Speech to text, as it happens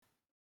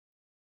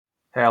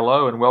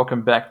Hello and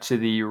welcome back to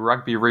the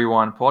Rugby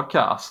Rewind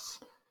podcast.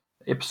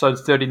 Episode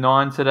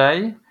 39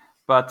 today,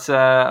 but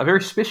a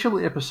very special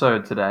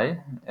episode today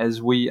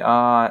as we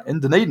are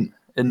in Dunedin,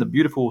 in the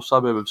beautiful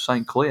suburb of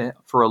St. Clair,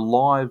 for a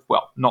live,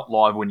 well, not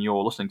live when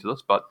you're listening to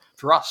this, but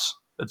for us,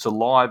 it's a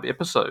live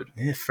episode.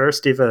 Yeah,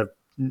 first ever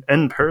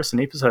in-person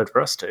episode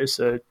for us too,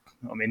 so,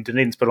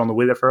 Dunedin's put on the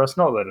weather for us.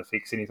 Not that it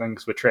affects anything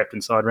because we're trapped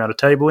inside around a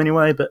table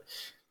anyway, but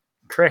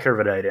cracker of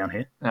a day down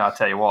here. Now, I'll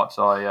tell you what,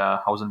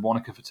 I was in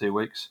Wanaka for 2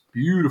 weeks.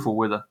 Beautiful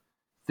weather,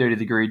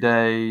 30-degree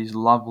days,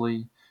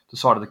 lovely.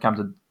 Decided to come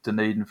to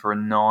Dunedin for a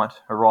night.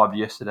 Arrived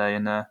yesterday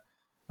and I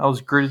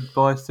was greeted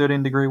by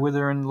 13-degree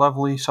weather and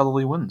lovely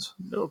southerly winds.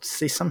 Well,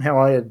 see, somehow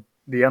I had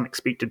the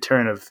unexpected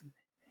turn of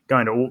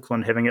going to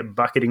Auckland, having it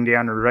bucketing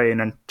down in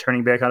rain and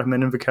turning back out of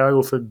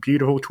Invercargill for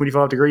beautiful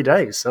 25-degree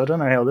days. So I don't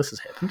know how this has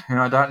happened.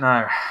 I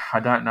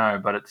don't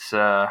know, but it's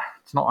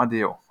not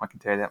ideal, I can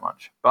tell you that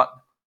much. But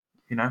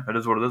it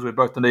is what it is. We're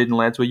both Dunedin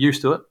lads. We're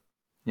used to it,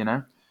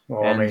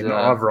 Well,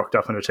 I've rocked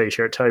up in a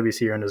t-shirt. Toby's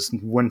here in his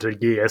winter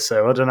gear,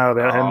 so I don't know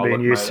about him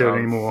being used to it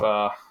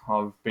anymore.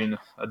 I've been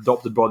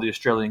adopted by the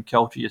Australian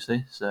culture, you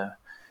see, so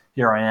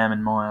here I am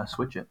in my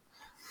sweatshirt.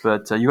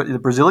 But you got the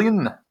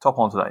Brazilian top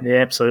on today.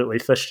 Yeah, absolutely.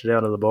 Fished it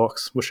out of the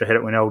box. Wish I had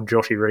it when old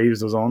Joshy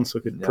Reeves was on so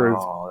I could prove.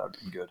 Oh, that would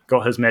have been good.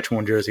 Got his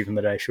match-worn jersey from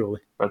the day,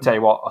 surely. But I'll tell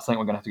you what, I think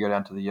we're going to have to go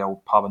down to the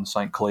old pub in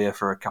St. Clair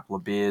for a couple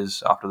of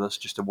beers after this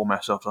just to warm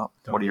ourselves up.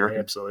 What do you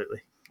reckon? Absolutely.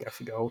 Go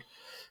for gold.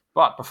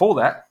 But before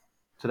that,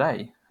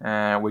 today,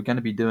 we're going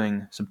to be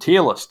doing some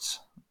tier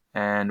lists.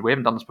 And we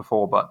haven't done this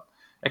before, but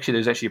actually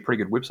there's actually a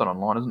pretty good website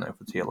online, isn't there,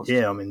 for tier lists?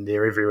 Yeah,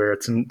 they're everywhere.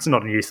 It's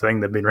not a new thing.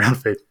 They've been around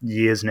for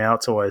years now.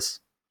 It's always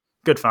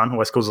good fun.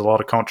 Always causes a lot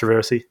of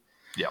controversy.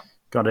 Yeah.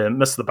 Got to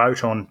miss the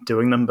boat on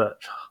doing them, but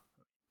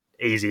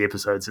easy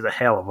episodes. There's a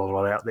hell of a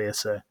lot out there,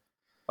 so...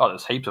 Oh,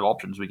 there's heaps of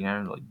options. We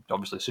can like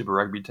obviously Super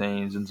Rugby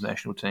teams,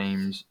 international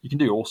teams. You can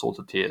do all sorts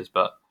of tiers,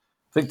 but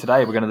I think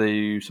today we're going to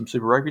do some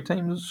Super Rugby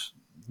teams.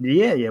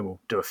 Yeah,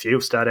 we'll do a few.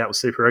 We'll start out with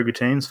Super Rugby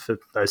teams. For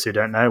those who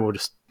don't know, we'll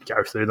just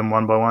go through them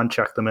one by one,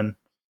 chuck them in.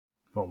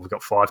 Well, we've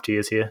got 5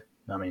 tiers here.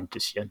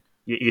 Just your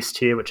S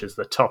tier, which is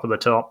the top of the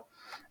top,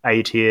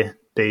 A tier,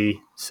 B,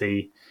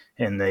 C,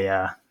 and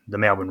the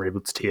Melbourne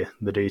Rebels tier,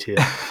 the D tier.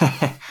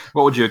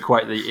 What would you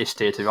equate the S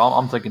tier to?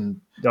 I'm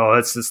thinking... Oh,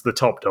 it's the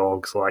top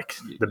dogs, like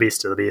the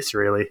best of the best,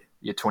 really.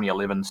 Your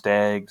 2011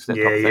 Stags, that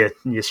type of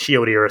thing. Your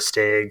Shield era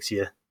Stags,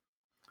 your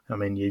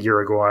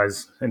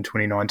Uruguays in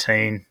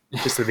 2019,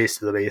 just the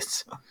best of the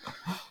best.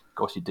 Of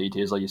course, your D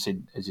tiers, like you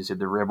said,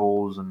 the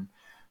Rebels and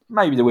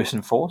maybe the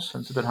Western Force.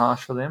 It's a bit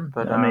harsh for them,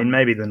 but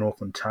maybe the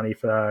Northland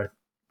Taniwha.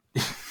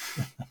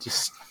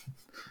 Just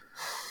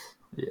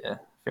yeah,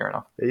 fair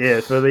enough. Yeah,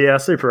 for the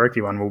Super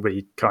Rugby one, we'll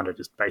be kind of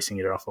just basing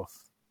it off of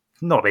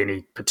not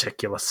any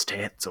particular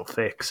stats or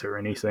facts or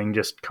anything,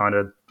 just kind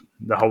of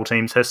the whole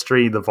team's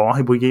history, the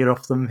vibe we get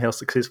off them, how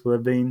successful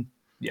they've been,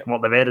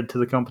 what they've added to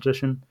the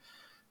competition,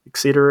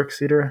 etc.,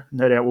 etc.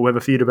 No doubt we'll have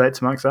a few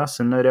debates amongst us,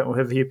 and no doubt we'll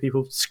have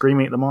people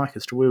screaming at the mic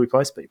as to where we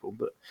place people.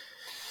 But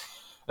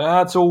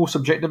it's all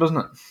subjective, isn't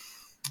it?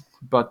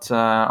 But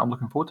I'm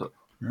looking forward to it.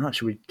 All right,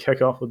 should we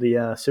kick off with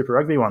the Super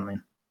Rugby one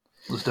then?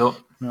 Let's do it.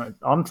 Right,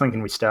 I'm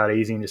thinking we start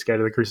easy and just go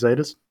to the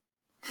Crusaders.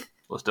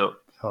 Let's do it.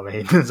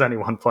 There's only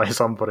one place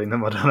I'm putting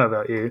them. I don't know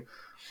about you.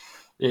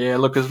 Yeah,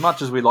 look, as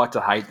much as we like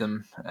to hate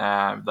them, they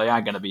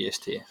are going to be S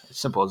tier. As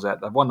simple as that.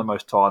 They've won the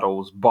most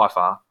titles by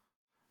far.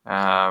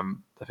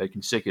 They've had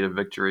consecutive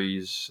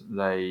victories.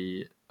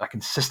 They are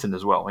consistent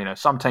as well.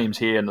 Some teams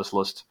here in this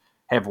list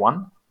have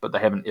won, but they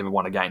haven't ever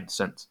won again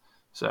since.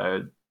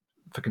 So,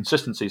 for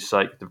consistency's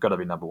sake, they've got to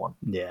be number one.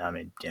 Yeah,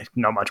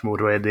 not much more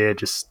to add there.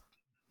 Just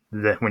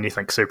when you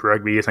think Super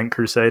Rugby, you think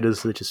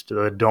Crusaders. They're just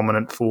a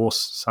dominant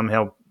force.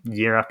 Somehow,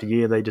 year after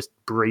year, they just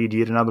breed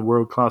yet another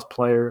world-class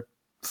player,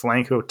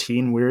 flank or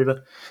 10,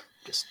 wherever.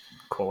 Just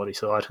quality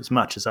side. As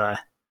much as I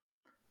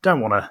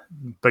don't want to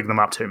big them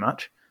up too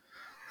much.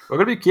 We've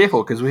got to be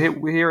careful because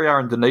we are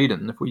in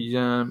Dunedin.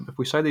 If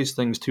we say these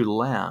things too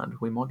loud,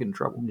 we might get in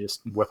trouble.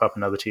 Just whip up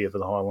another tier for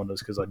the Highlanders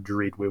because I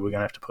dread where we're going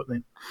to have to put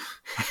them.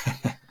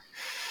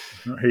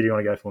 Who do you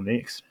want to go for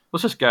next?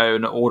 Let's just go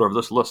in order of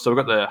this list. So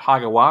we've got the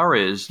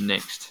Hagawares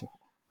next.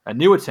 A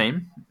newer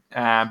team,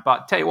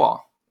 but tell you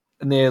what,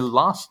 in their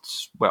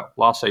last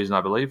season,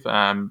 I believe,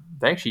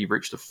 they actually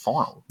reached the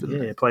final.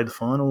 They played the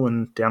final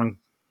and down in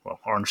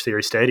Orange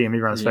Theory Stadium,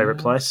 everyone's favourite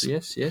place.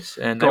 Yes.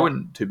 And they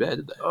weren't too bad,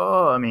 did they?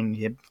 Oh,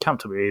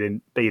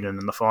 comfortably beaten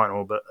in the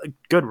final, but a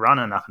good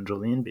run-in up until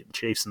the end. Beat the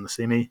Chiefs in the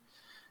semi.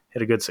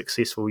 Had a good,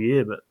 successful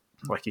year, but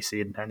like you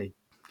said, only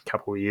a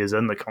couple of years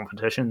in the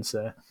competition.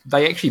 So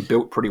they actually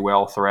built pretty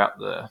well throughout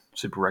the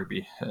Super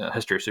Rugby,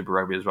 history of Super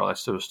Rugby as well. They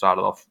sort of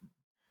started off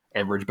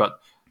average, but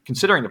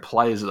considering the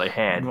players that they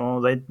had...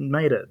 Well, they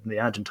made it, the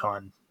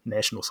Argentine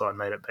national side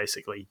made it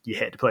basically, you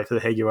had to play for the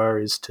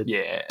Jaguares to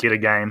get a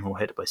game, or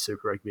had to play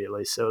Super Rugby at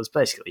least. So it was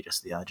basically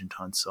just the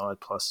Argentine side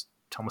plus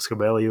Thomas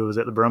Cabello, who was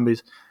at the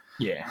Brumbies.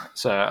 Yeah,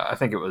 so I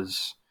think it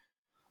was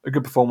a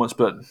good performance,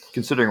 but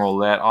considering all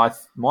that,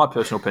 my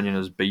personal opinion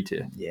is B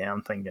tier. Yeah,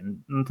 I'm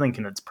thinking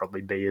it's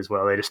probably B as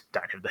well. They just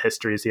don't have the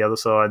history as the other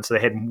side. So they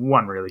had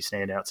one really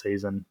standout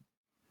season,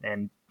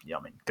 and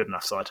good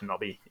enough side to not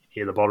be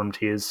near the bottom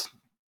tiers,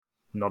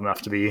 not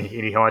enough to be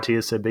any high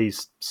tiers. So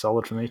B's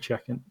solid for me.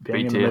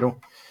 Being in the middle.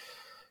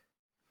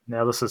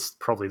 Now this is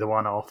probably the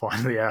one I'll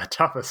find the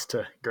toughest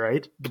to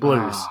grade. The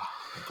Blues.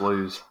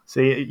 Blues.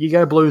 See, you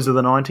go Blues of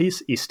the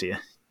 90s, S tier.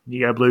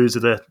 You go Blues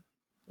of the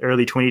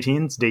early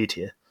 2010s, D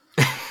tier.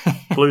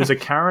 Blues are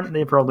current,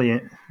 they're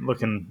probably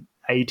looking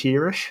A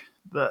tier-ish,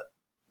 but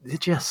they're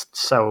just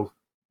so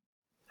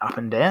up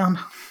and down.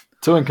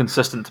 Too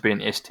inconsistent to be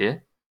an S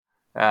tier.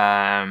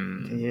 Yeah,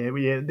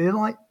 they're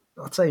like,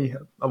 I'd say,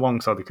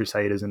 alongside the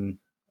Crusaders and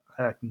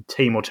a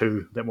team or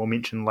two that we'll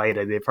mention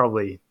later, they're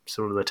probably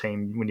sort of the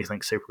team, when you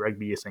think Super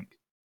Rugby, you think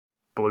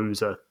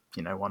Blues are,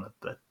 one of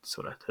the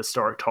sort of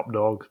historic top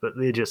dogs, but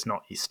they're just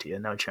not S tier,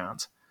 no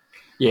chance.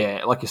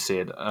 Yeah, like you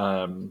said,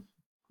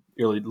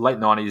 late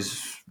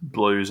 90s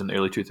Blues and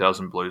early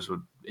 2000 Blues were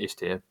S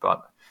tier,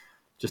 but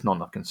just not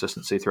enough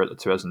consistency throughout the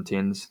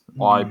 2010s.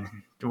 Well,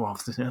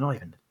 not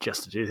even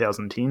just the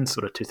 2010s,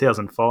 sort of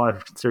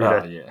 2005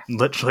 through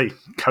literally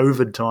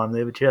COVID time.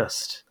 They were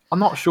just... I'm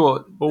not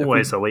sure.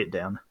 Always a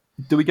letdown.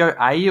 Do we go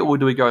A or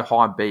do we go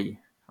high B?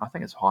 I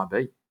think it's high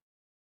B.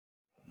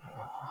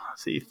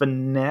 See, for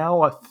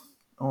now,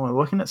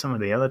 looking at some of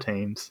the other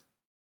teams,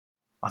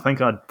 I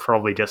think I'd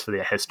probably, just for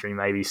their history,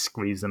 maybe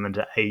squeeze them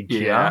into A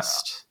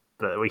just.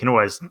 But we can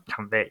always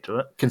come back to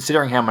it.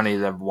 Considering how many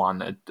they've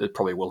won, it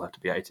probably will have to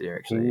be A tier,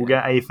 actually. We'll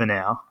go A for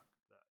now.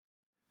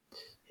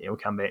 Yeah, we'll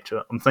come back to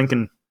it. I'm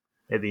thinking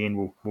at the end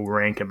we'll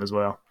rank them as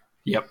well.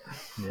 Yep.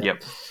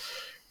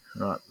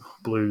 Right,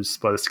 Blues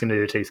by the skin of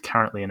your teeth,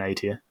 currently in A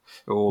tier.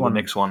 The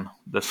next one.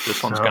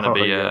 This one's going to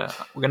be...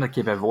 we're going to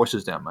keep our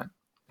voices down, mate,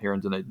 here in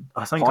Dunedin.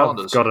 I think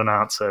Highlanders. I've got an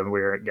answer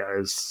where it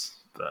goes,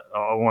 but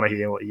I want to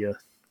hear what you're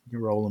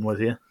rolling with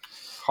here.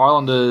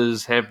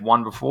 Highlanders have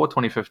won before,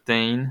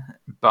 2015,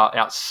 but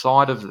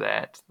outside of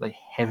that, they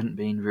haven't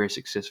been very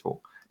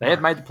successful. They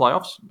have made the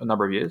playoffs a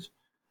number of years,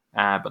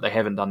 but they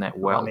haven't done that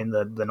well. I mean,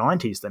 the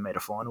 90s, they made a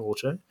final or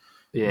two.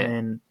 Yeah.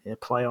 And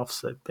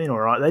playoffs, they've been all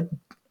right. They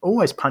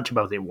always punch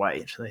above their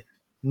weight. They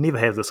never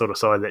have the sort of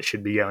side that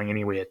should be going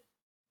anywhere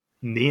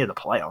near the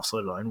playoffs,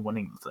 let alone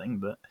winning the thing.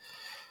 But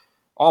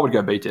I would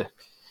go B tier.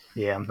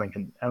 Yeah, I'm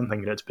thinking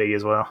it's B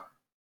as well.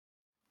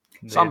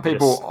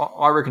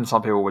 I reckon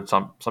some people would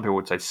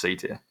say C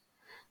tier.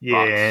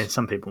 Yeah,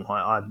 some people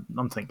might.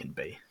 I'm thinking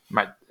B.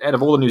 Mate, out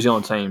of all the New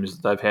Zealand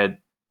teams, they've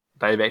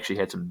actually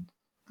had some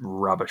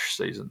rubbish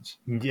seasons.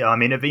 Yeah, I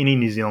mean, if any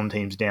New Zealand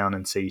team's down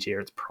in C tier,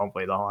 it's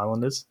probably the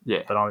Highlanders.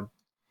 Yeah, but I'm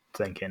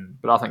thinking.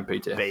 But I think B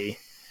tier. B.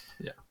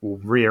 Yeah, we'll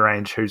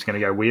rearrange who's going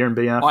to go where and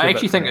B after. I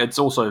actually think it's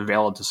also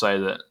valid to say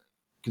that,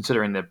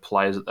 considering the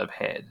players that they've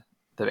had,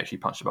 they've actually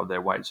punched above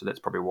their weight, so that's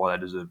probably why they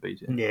deserve B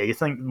tier. Yeah, you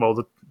think,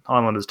 the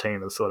Highlanders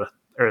team is sort of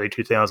early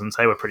 2000s,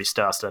 they were pretty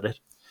star-studded.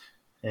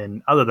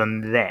 And other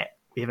than that,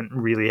 we haven't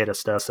really had a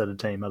star-studded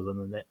team other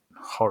than that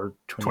horrid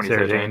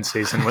 2013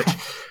 season, which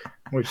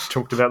we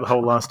talked about the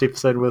whole last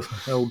episode with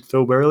old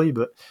Phil Burley,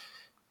 but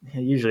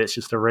usually it's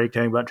just a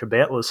ragtag bunch of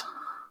battlers.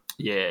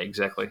 Yeah,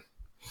 exactly.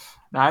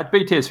 No,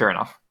 B tier is fair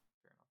enough.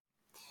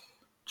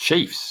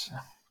 Chiefs.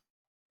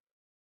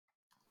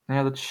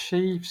 Now, the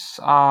Chiefs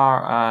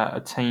are a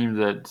team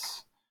that,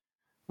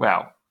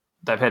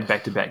 they've had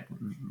back-to-back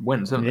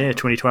wins, haven't they? Yeah,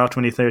 2012,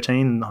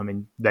 2013. I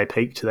mean, they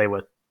peaked. They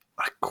were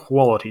a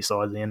quality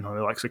side then. I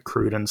mean, like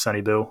Cruden,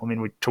 Sonny Bill. I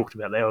mean, we talked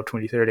about their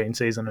 2013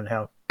 season and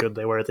how good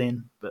they were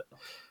then. But,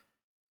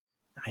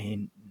 I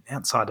mean,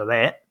 outside of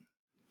that,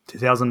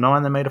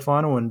 2009 they made a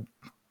final, and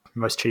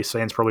most Chiefs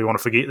fans probably want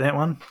to forget that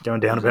one,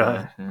 going down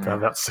about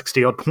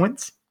 60-odd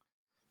points.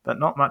 But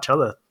not much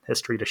other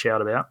history to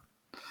shout about.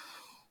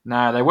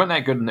 No, they weren't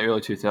that good in the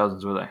early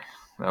 2000s, were they?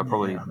 They were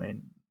probably...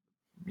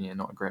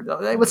 not great.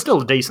 They were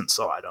still a decent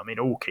side. I mean,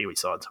 all Kiwi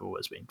sides have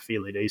always been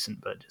fairly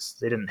decent, but just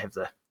they didn't have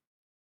the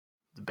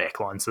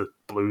backlines the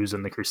Blues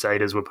and the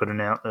Crusaders were putting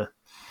out there.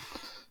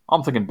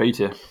 I'm thinking B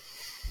tier.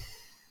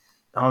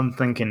 I'm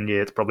thinking,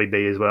 it's probably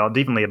B as well.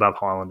 Definitely above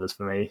Highlanders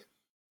for me.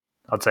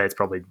 I'd say it's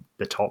probably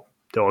the top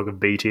dog of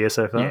B tier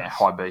so far. Yeah,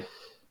 high B.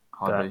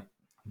 High B.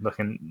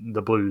 Looking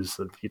the Blues,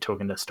 if you're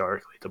talking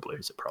historically, the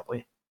Blues have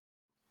probably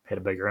had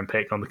a bigger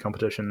impact on the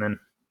competition than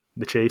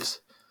the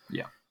Chiefs.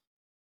 Yeah.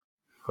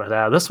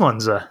 But this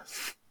one's a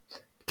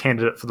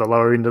candidate for the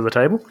lower end of the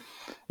table.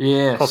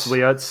 Yes. Possibly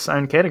its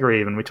own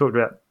category even. We talked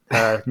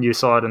about new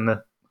side in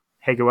the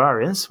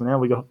Jaguares. Well, now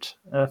we got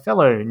a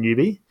fellow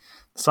newbie,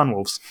 the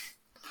Sunwolves.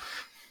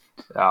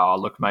 Oh,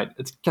 look, mate,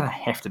 it's going to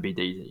have to be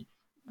D tier.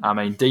 I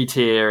mean, D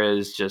tier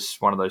is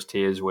just one of those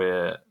tiers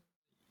where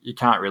you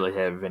can't really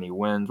have any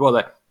wins.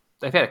 Well,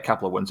 they've had a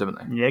couple of wins, haven't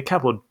they? Yeah, a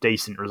couple of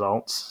decent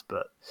results.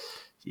 But,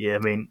 I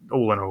mean,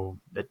 all in all,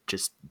 it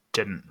just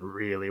didn't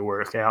really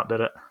work out, did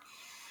it?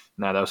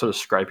 No, they were sort of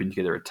scraping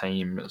together a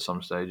team at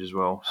some stage as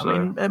well. So. I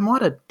mean, it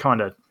might have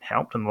kind of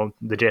helped in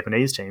the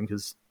Japanese team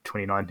because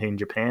 2019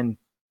 Japan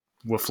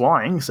were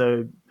flying,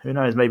 so who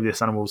knows, maybe the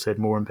Sunwolves had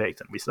more impact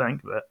than we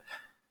think, but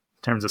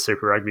in terms of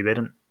Super Rugby, they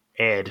didn't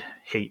add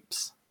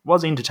heaps. It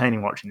was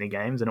entertaining watching their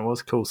games, and it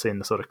was cool seeing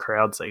the sort of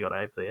crowds they got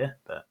over there,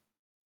 but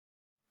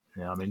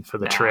yeah, I mean, for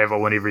the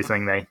travel and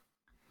everything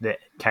that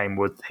came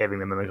with having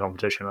them in the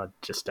competition, I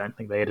just don't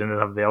think they had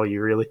enough value,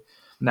 really.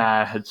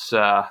 Nah, it's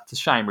a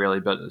shame, really,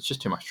 but it's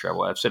just too much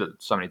travel. I've said it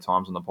so many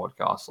times on the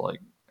podcast, like,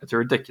 it's a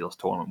ridiculous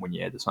tournament when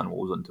you add the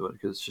Sunwolves into it,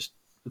 because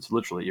it's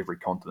literally every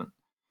continent.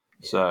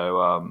 Yeah.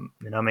 So,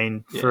 and I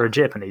mean, for a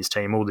Japanese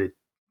team, all the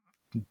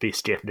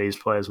best Japanese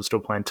players were still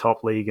playing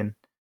top league, and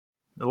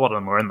a lot of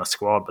them were in the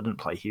squad but didn't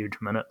play huge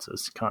minutes.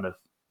 It's kind of,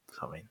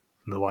 I mean,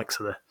 the likes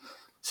of the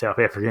South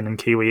African and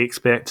Kiwi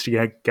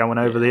expats going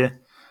over there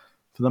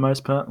for the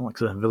most part, like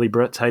the Billy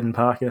Brits, Hayden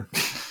Parker,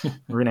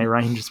 Rene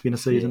Range has been a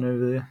season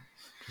over there.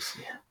 Just,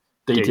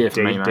 D-tier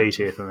for me, mate.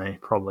 D-tier for me,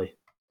 probably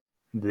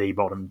the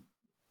bottom.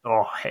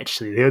 Oh,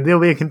 actually, there'll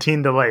be a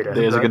contender later.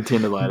 There's a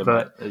contender later,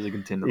 mate. There's a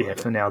contender later. Yeah,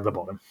 for now, the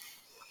bottom.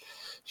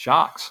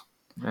 Sharks.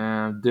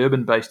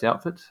 Durban-based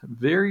outfit.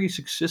 Very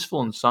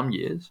successful in some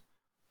years,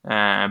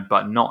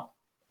 but not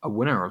a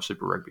winner of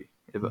Super Rugby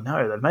ever.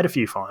 No, they've made a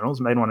few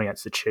finals. Made one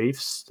against the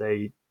Chiefs.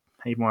 They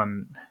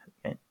won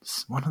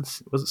against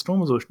was it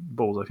Stormers or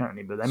Bulls? I can't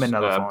remember. They made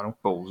another final.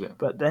 Bulls, yeah.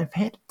 But they've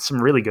had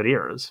some really good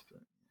eras.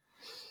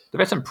 They've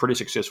had some pretty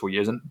successful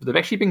years, and they've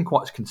actually been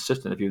quite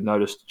consistent. If you've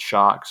noticed,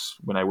 Sharks,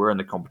 when they were in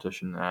the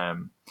competition,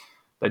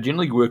 they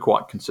generally were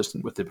quite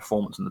consistent with their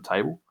performance in the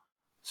table.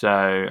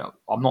 So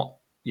I'm not,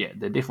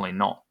 they're definitely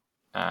not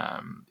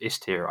S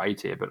tier or A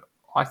tier, but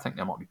I think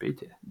they might be B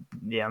tier.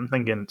 Yeah, I'm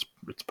thinking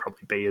it's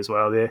probably B as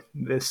well.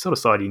 They're sort of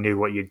side you knew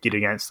what you'd get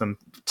against them.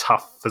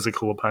 Tough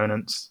physical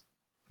opponents,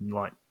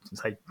 like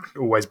they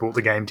always brought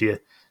the game to you.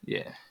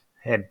 Yeah,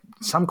 had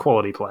some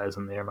quality players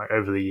in there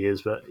over the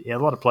years, but a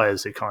lot of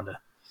players who kind of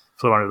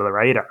flew under the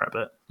radar a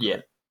bit.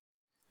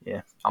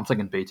 Yeah. I'm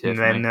thinking B tier. And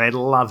then they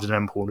loved an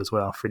import as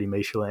well. Freddie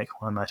Michalak,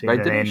 Juan Martin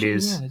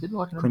Hernandez,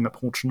 Clement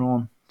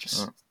Porchnon.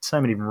 Just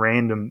so many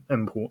random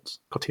imports.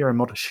 Kotero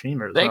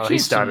Motoshima as well. He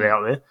started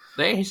out there.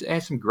 They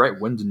had some great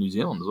wins in New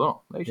Zealand as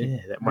well.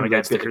 That one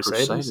against the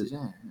Crusaders.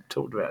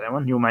 Talked about that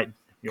one. Your mate.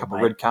 A couple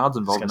of red cards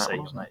involved in that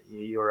one. Mate,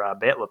 your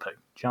battler pick,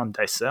 John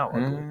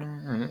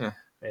Dacell.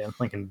 I'm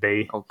thinking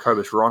B. Old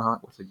Cobus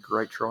Reinhardt with a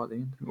great try at the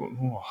end.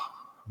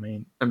 I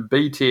mean, and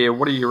B tier,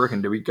 what do you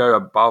reckon? Do we go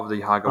above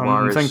the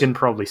Hagawaras? I'm thinking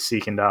probably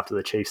second after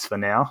the Chiefs for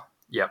now.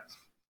 Yep.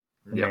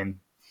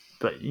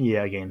 But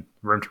again,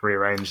 room to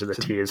rearrange the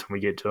tiers when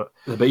we get to it.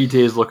 The B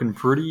tier is looking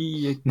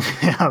pretty.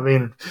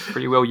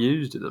 Pretty well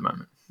used at the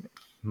moment.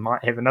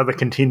 Might have another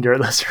contender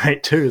at this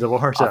rate too. The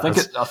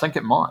Waratahs. I think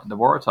it might. The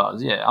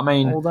Waratahs. Yeah. I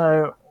mean,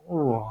 although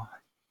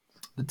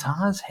the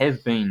Tars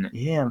have been.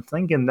 Yeah, I'm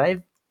thinking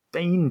they've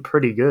been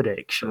pretty good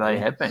actually. They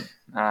have been.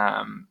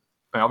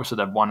 Obviously,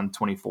 they've won in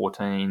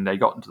 2014. They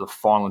got into the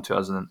final in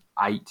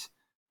 2008.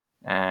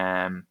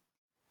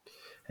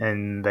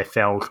 And they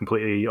fell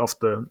completely off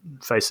the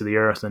face of the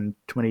earth in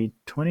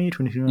 2020,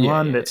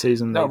 2021. That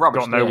season, they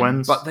got no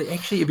wins. But they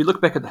actually, if you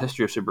look back at the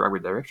history of Super Rugby,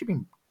 they've actually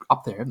been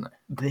up there, haven't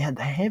they?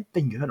 They have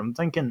been good. I'm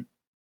thinking,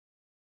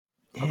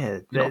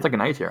 you're not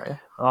thinking A tier, are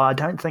you? I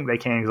don't think they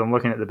can, because I'm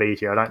looking at the B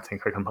tier. I don't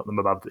think I can put them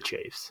above the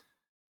Chiefs.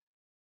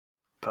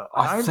 But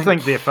I don't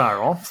think they're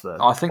far off.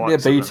 I think they're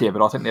B tier,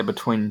 but I think they're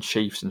between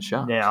Chiefs and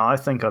Sharks. Yeah, I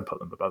think I'd put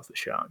them above the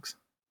Sharks.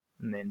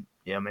 And then,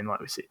 like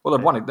we said. Well,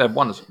 they've won. They've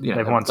won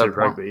Super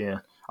Rugby, yeah.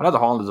 I know the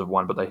Highlanders have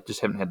won, but they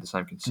just haven't had the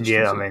same consistency.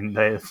 Yeah, I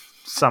mean,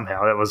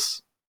 somehow that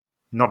was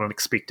not an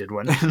expected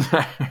win.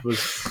 It was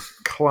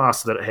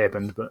class that it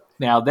happened. But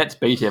now, that's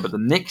B tier, but the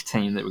next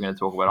team that we're going to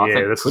talk about, I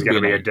think this is going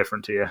to be a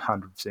different tier,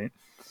 100%.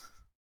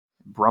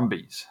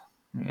 Brumbies.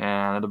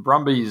 Yeah, the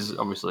Brumbies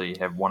obviously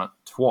have won it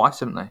twice,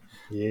 haven't they?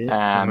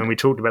 Yeah. When we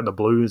talked about the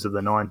Blues of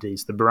the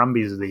 90s, the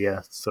Brumbies of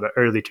the sort of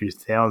early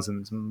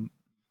 2000s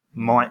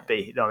might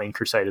be. I mean,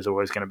 Crusaders are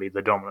always going to be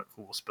the dominant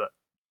force, but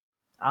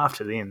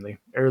after them, the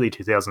early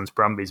 2000s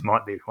Brumbies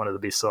might be one of the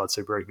best sides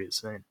Super Rugby has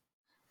seen.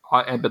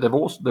 But they've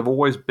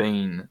always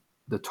been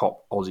the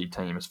top Aussie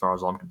team as far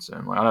as I'm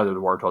concerned. Like, I know that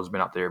the Waratahs have been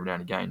up there every now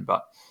and again,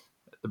 but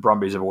the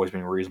Brumbies have always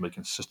been reasonably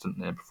consistent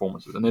in their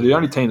performances. And they're the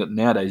only team that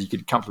nowadays you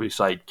could comfortably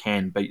say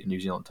can beat a New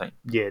Zealand team.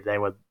 Yeah, they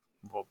were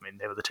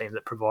the team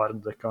that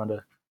provided the kind of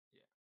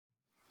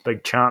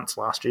big chance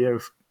last year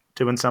of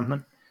doing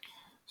something.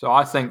 So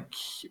I think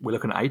we're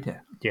looking at A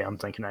tier. Yeah, I'm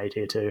thinking A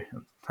tier too.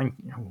 I think,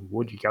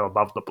 would you go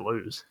above the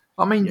Blues?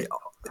 I mean,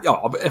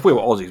 if we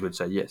were Aussies, we'd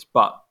say yes,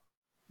 but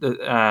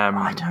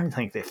I don't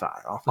think they're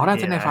far off. I don't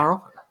think they're far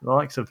off. The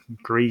likes of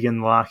Gregan,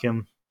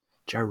 Larkham,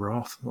 Joe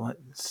Roth,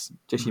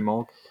 Jesse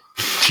Mogg.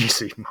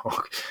 Jesse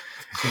Mogg.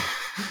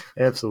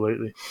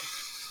 Absolutely.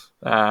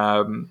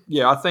 I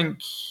think.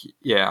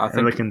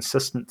 And the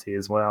consistency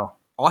as well.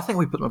 I think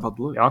we put them above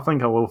Blues. Yeah, I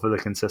think I will for the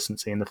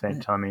consistency and the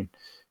fact. I mean,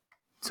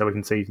 so we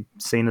can see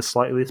seen as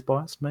slightly less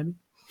biased, maybe.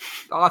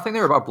 I think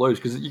they're above Blues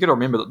because you got to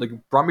remember that the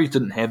Brumbies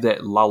didn't have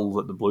that lull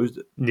that the Blues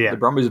did. Yeah, the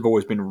Brumbies have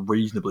always been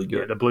reasonably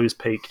good. Yeah, the Blues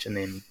peaked and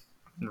then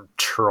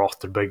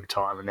trothed big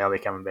time, and now they're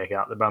coming back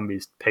out. The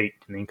Brumbies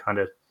peaked and then kind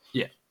of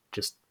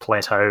just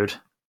plateaued.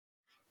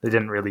 They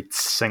didn't really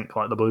sink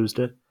like the Blues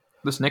did.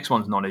 This next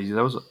one's not easy,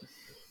 though, is it?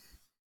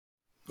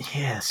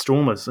 Yeah,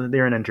 Stormers,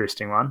 they're an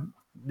interesting one.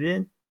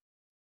 They're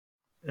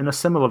in a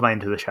similar vein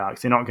to the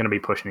Sharks. They're not going to be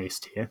pushing S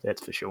tier,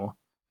 that's for sure.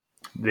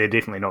 They're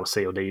definitely not a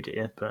C or D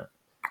tier, but...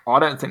 I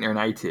don't think they're an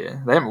A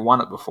tier. They haven't won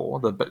it before.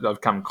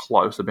 They've come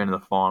close. They've been in the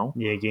final.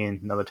 Yeah,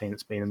 again, another team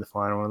that's been in the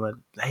final.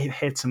 They've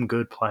had some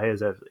good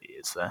players over the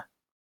years, though.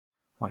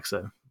 Like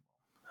so,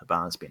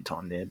 Habana spent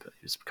time there, but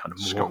he was kind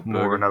of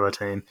more another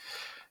team.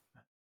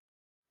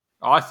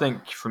 I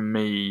think, for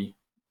me...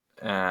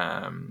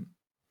 I'm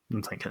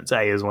thinking it's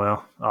A as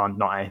well. Oh,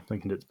 not A. I'm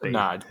thinking it's B.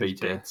 No, it's B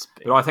tier.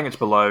 But I think it's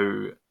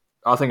below...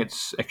 I think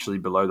it's actually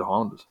below the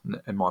Highlanders,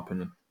 in my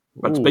opinion.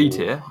 But it's B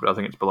tier, but I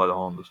think it's below the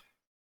Highlanders.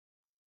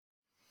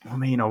 I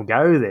mean, I'll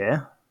go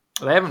there.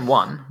 They haven't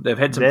won. They've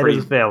had some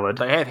is valid.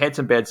 They have had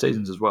some bad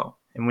seasons as well.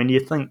 And when you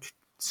think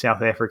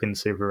South African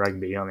Super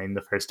Rugby, I mean,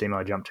 the first team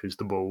I jumped to is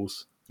the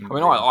Bulls. I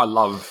mean, I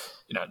love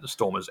the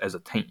Stormers as a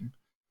team,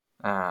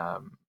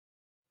 and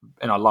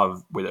I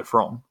love where they're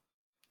from.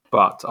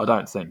 But I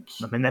don't think...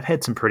 I mean, they've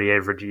had some pretty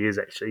average years,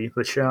 actually.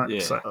 The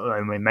Sharks,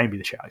 I mean, maybe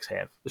the Sharks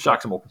have. The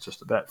Sharks are more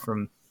consistent. But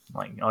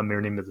I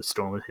remember the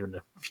Stormers having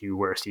a few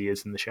worse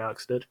years than the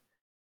Sharks did.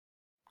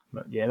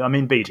 But yeah, I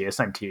mean, B tier,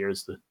 same tier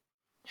as the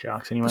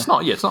Sharks anyway. It's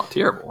not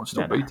terrible. It's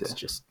still B tier. It's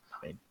just,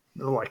 I mean,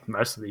 like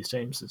most of these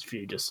teams, it's a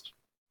few just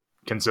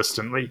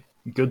consistently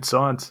good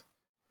sides.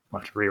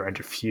 Might have to rearrange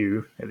a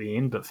few at the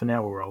end, but for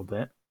now we'll roll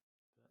that.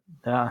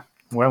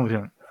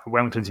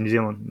 Wellington's New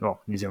Zealand,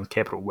 New Zealand's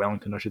capital,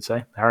 Wellington, I should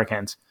say.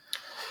 Hurricanes.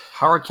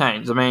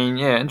 Hurricanes, I mean,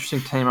 yeah,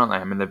 interesting team, aren't they?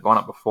 I mean, they've won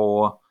it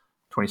before,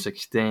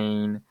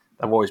 2016.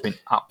 They've always been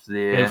up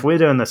there. And if we're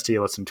doing this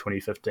tier list in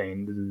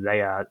 2015,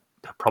 they are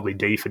probably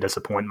D for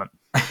disappointment.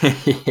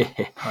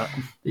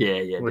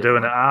 Yeah. We're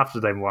doing it after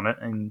they've won it.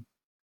 And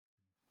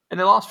in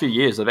the last few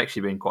years, they've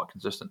actually been quite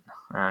consistent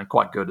and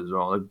quite good as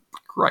well. They're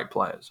great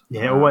players.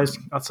 Yeah, always.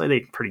 I'd say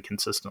they're pretty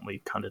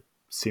consistently kind of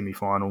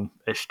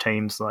semi-final-ish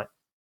teams. Like,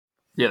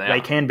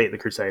 they can beat the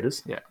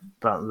Crusaders,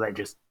 but they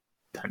just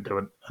don't do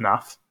it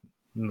enough.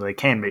 They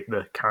can beat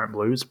the current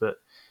Blues, but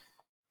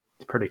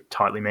it's pretty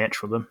tightly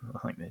matched with them. I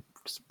think they're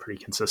just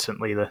pretty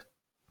consistently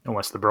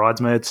almost the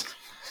bridesmaids.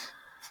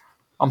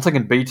 I'm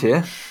thinking B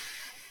tier.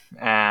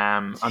 I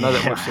know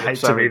that I hate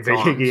to be B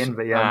again,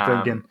 but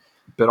I'm thinking.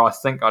 But I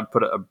think I'd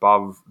put it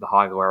above the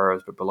Highland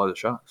Arrows, but below the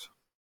Sharks.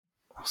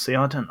 See,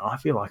 I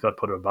feel like I'd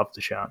put it above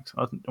the Sharks.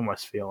 I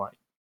almost feel like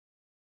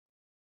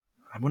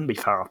I wouldn't be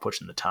far off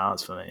pushing the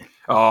Tars for me.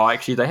 Oh,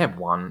 actually, they have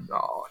one.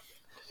 Oh,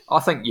 I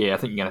think you're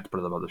going to have to put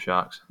it above the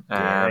Sharks.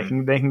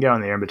 They can go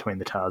in there in between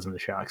the Tars and the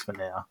Sharks for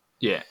now.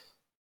 Yeah.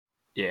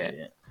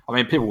 I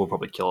mean, people will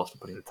probably kill us for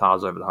putting the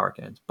Tars over the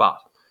Hurricanes, but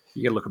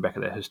you got to look back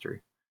at their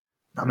history.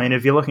 I mean,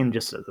 if you're looking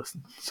just at the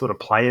sort of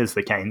players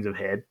the Canes have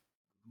had,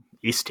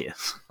 S tier.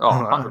 Oh,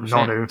 100%.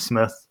 Nonu,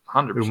 Smith,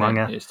 100%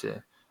 Umaga. S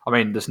tier. I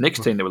mean, this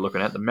next team that we're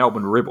looking at, the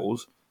Melbourne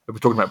Rebels, if we're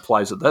talking about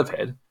players that they've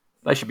had,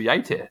 they should be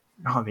A tier.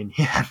 I mean,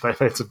 yeah, they've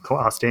had some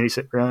class. Danny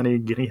Cipriani,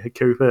 Guinea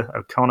Cooper,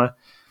 O'Connor.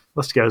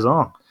 List goes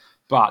on.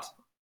 But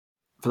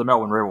for the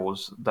Melbourne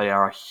Rebels, they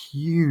are a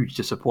huge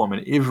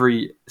disappointment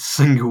every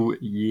single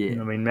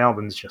year. I mean,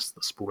 Melbourne's just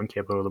the sporting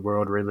capital of the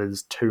world, really.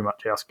 There's too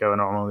much else going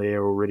on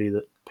there already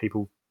that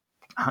people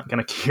aren't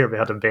going to care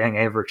about a bang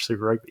average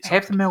Super Rugby.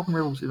 Have the Melbourne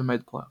Rebels ever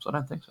made the playoffs? I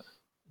don't think so.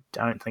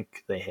 Don't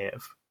think they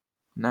have.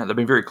 No, they've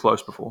been very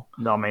close before.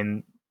 No, I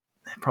mean,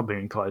 they've probably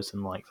been close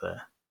in like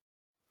the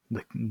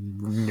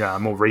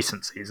more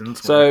recent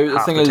seasons. So the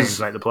thing is, teams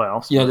make the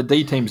playoffs. Yeah, the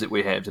D teams that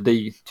we have, the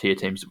D tier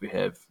teams that we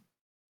have,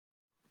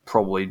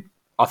 probably,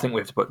 I think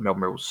we have to put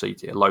Melbourne Rebels C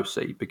tier, low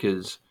C,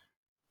 because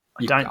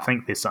I don't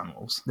think they're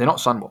Sunwolves. They're not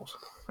Sunwolves,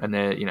 and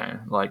they're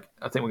I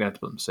think we're going to have to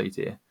put them C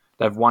tier.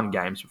 They've won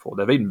games before.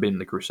 They've even been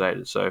the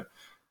Crusaders, so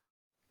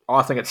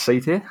I think it's C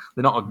tier.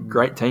 They're not a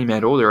great team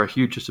at all. They're a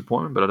huge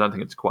disappointment, but I don't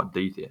think it's quite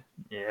D tier.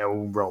 Yeah,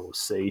 we'll roll with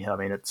C. I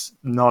mean, it's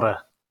not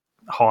a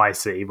high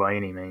C by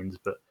any means,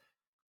 but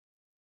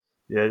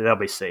yeah, they'll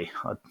be C.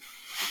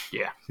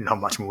 Not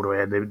much more to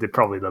add. They're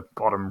probably the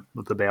bottom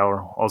of the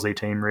barrel Aussie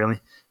team, really,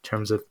 in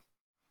terms of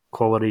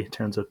quality, in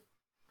terms of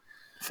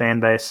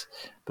fan base.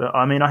 But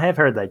I mean, I have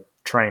heard they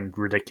trained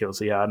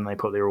ridiculously hard and they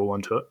put their all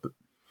into it. But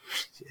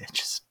yeah,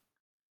 just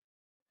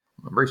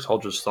Reece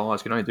Hodge's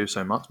thighs can only do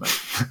so much, mate.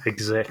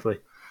 Exactly.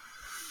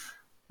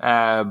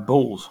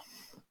 Bulls.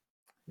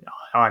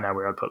 I know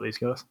where I'd put these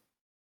guys.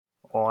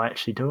 Oh,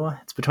 actually, do I?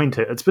 It's between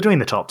two. It's between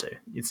the top two.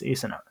 It's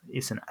S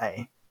and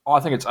A. I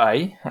think it's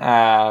A.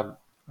 I'm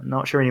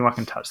not sure anyone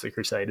can touch the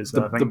Crusaders.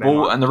 Though. The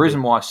Bull, and the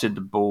reason why I said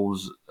the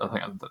Bulls, I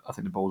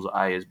think the Bulls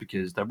are A is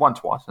because they've won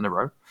twice in a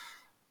row,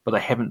 but they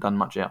haven't done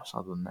much else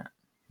other than that.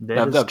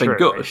 They've been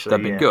good. Actually,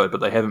 they've been good, but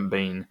they haven't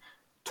been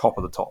top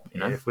of the top. You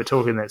know, if we're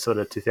talking that sort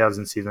of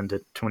 2007 to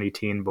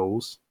 2010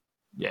 Bulls,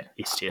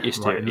 S tier.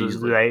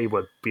 Easily. They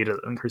were better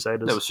than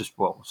Crusaders. That was just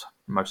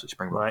mostly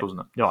Springboks,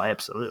 wasn't it? Oh,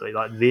 absolutely.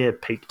 Like their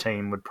peak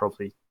team would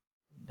probably,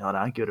 I'd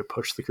argue, to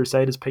push the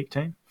Crusaders' peak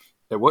team.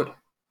 They would.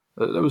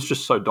 It was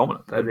just so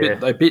dominant.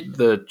 They beat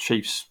the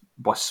Chiefs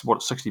by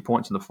 60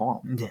 points in the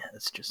final. Yeah,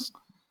 it's just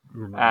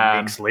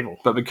next level.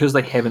 But because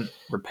they haven't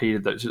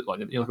repeated those, like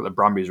you look at the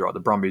Brumbies, right? The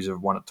Brumbies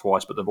have won it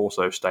twice, but they've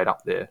also stayed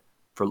up there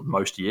for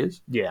most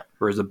years. Yeah.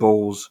 Whereas the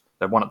Bulls,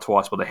 they've won it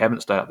twice, but they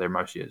haven't stayed up there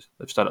most years.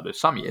 They've stayed up there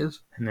some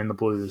years. And then the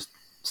Blues,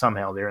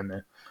 somehow they're in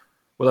there.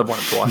 Well, they've won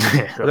it twice.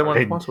 Yeah, Have they won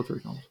it twice or 3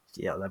 times?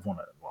 Yeah, they've won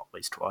it at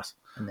least twice.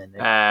 And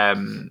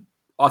then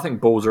I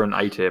think Bulls are in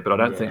A tier, but I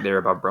don't think they're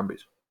above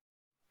Brumbies.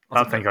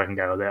 I think I can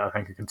go with that. I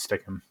think I can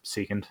stick them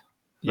second.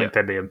 I'd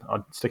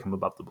stick them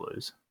above the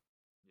Blues.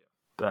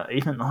 But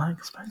even, I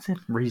suppose they're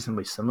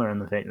reasonably similar in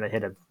the fact they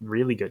had a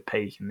really good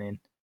peak and then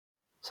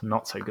some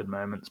not so good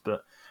moments.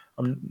 But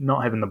I'm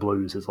not having the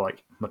Blues as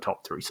like my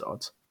top 3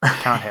 sides.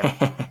 Can't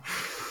have it.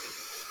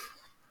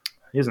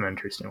 Here's an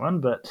interesting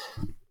one, but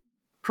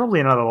probably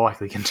another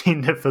likely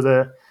contender for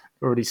the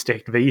already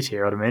stacked B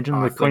tier, I'd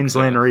imagine. The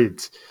Queensland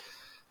Reds.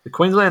 The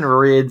Queensland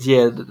Reds,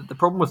 the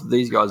problem with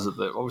these guys is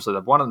that obviously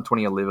they've won in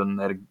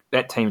 2011.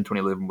 That team in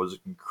 2011 was an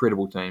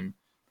incredible team,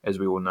 as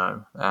we all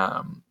know.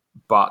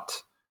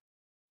 But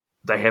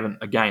they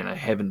haven't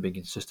been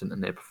consistent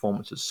in their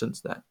performances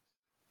since that.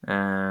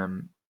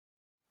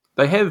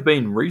 They have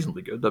been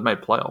reasonably good. They've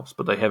made playoffs,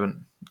 but they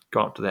haven't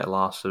got up to that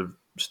last sort of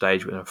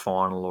stage in a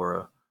final or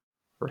a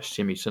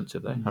semi since,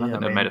 have they? I don't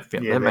think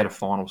they've made a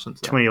final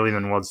since that.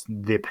 2011 was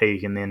their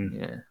peak, and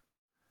then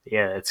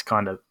it's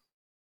kind of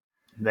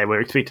they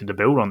were expected to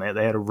build on that.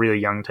 They had a really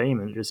young team,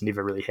 and it just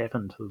never really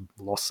happened.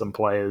 Lost some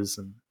players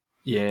and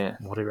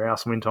whatever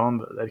else went on,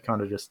 but they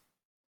kind of just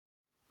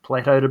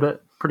plateaued a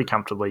bit, pretty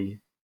comfortably.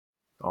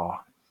 Kind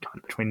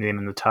of between them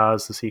and the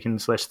Tars, the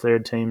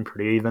second/third team,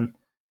 pretty even.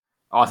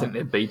 I think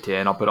they're B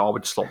tier, but I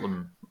would slot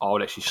them. I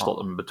would actually slot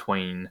them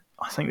between.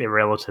 I think they're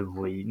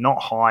relatively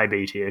not high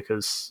B tier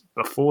because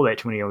before that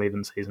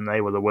 2011 season,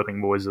 they were the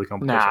whipping boys of the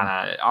competition.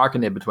 Nah, I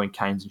reckon they're between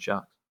Canes and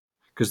Sharks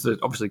because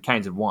obviously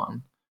Canes have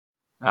won,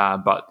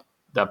 but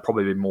they'll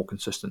probably be more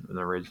consistent than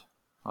the Reds,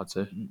 I'd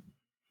say.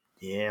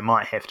 Yeah,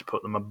 might have to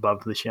put them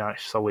above the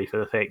Sharks solely for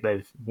the fact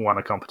they've won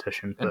a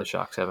competition. And the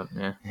Sharks haven't,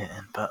 Yeah,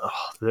 but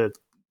the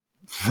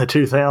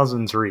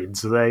 2000s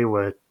Reds, they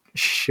were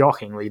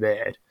shockingly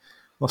bad.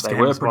 Lost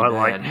games by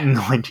like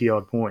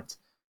 90-odd points.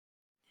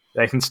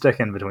 They can stick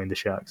in between the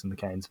Sharks and the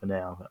Canes for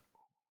now. But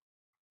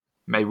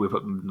maybe we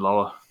put them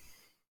lower.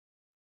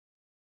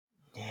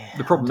 Yeah,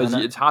 the problem is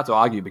it's hard to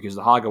argue because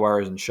the Harga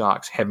Warriors and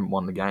Sharks haven't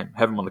won the game,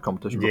 haven't won the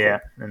competition before. Yeah,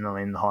 and I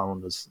mean the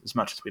Highlanders, as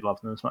much as we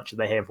love them, as much as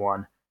they have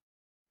won,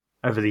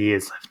 over the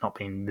years they've not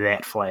been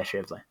that flash,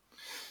 have they?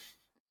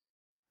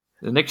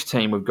 The next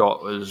team we've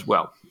got is,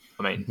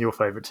 your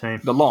favourite team.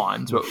 The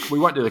Lions. But we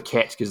won't do the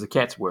Cats because the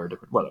Cats were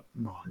different. Well,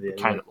 the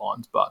Canet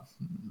Lions, but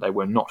they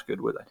were not good,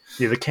 were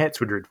they? Yeah, the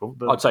Cats were dreadful.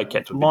 But I'd say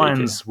Cats would be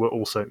Lions were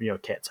also,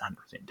 Cats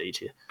 100% D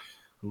tier.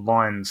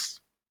 Lions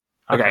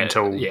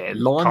until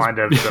Lions, kind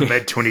of the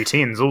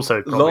mid-2010s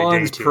also probably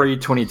Lions D tier.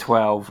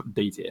 pre-2012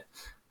 D tier.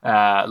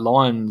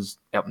 Lions,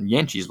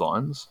 Yankees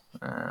Lions.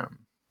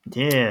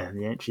 The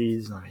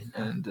Yankees.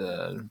 And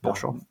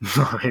Boshoff.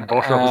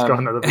 Boshoff was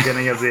kind of the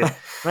beginning of the...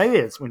 Maybe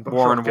it's when Boshoff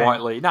Warren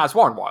Whiteley. No, it's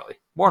Warren Whiteley.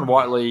 Warren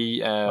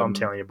Whiteley... I'm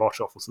telling you,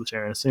 Boshoff was the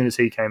turn. As soon as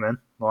he came in,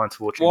 Lions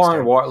fortunes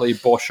Warren Whiteley,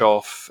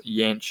 Boshoff,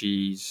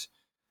 Yankees.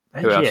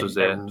 Who else was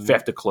there?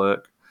 Faf de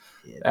Klerk.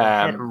 Yeah, they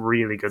had a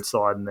really good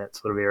side in that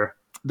sort of era.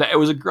 It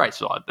was a great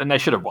side, and they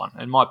should have won.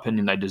 In my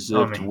opinion, they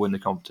deserved to win the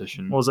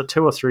competition. Was it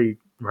 2 or 3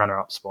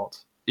 runner-up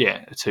spots?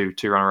 Yeah, two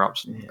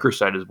runner-ups. Yeah.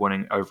 Crusaders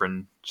winning over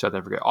in South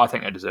Africa. I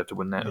think they deserved to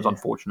win that. It was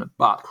unfortunate,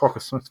 but Crocker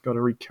Smith got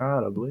a red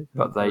card, I believe.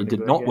 But they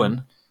did not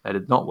win. They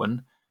did not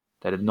win.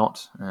 They did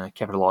not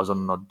capitalise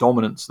on the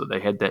dominance that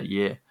they had that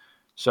year.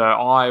 So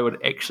I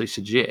would actually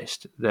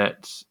suggest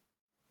that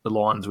the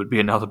Lions would be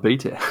another B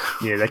tier.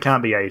 Yeah, they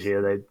can't be A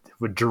tier. They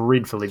were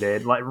dreadfully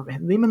bad. Like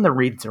them and the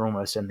Reds are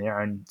almost in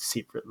their own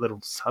separate little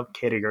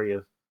subcategory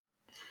of.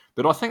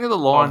 But I think that the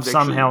Lions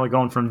somehow have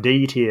gone from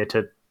D tier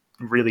to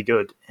really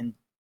good, and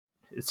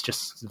it's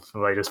just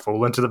they just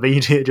fall into the B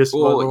tier.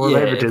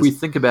 If we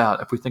think about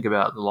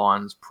the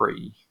Lions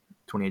pre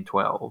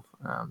 2012,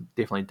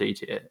 definitely D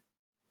tier.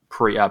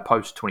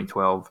 Post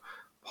 2012,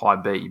 high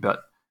B.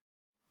 But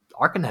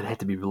I reckon that had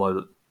to be below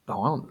the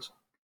Highlanders.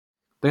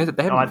 I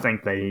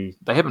think they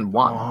haven't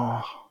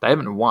won. They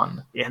haven't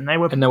won. Yeah, and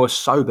they were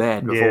so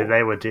bad before. Yeah,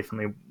 they were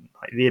definitely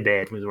their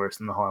bad was worse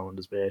than the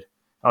Highlanders' bad.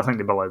 I think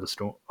they're below the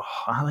Storm.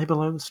 Are they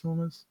below the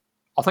Stormers?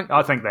 I think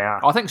they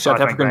are. I think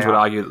South Africans would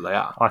argue that they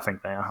are. I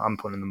think they are. I'm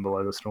putting them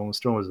below the Stormers.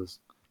 Stormers is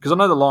because I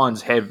know the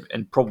Lions have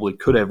and probably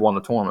could have won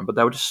the tournament, but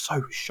they were just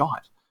so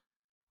shite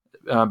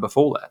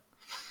before that.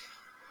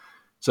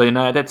 So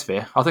that's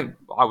fair.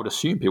 I would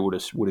assume people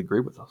would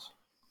agree with us.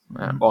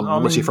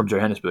 Unless you're from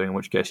Johannesburg, in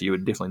which case you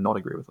would definitely not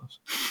agree with us.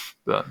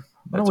 But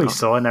that's always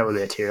side note with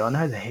their tier. I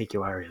know the Harga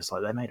Warriors,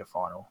 they made a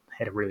final,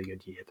 had a really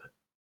good year, but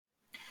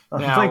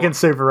I'm thinking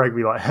Super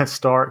Rugby,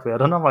 historically, I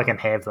don't know if I can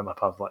have them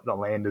above the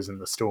Landers and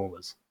the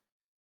Stormers.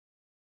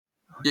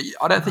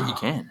 I don't think you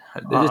can.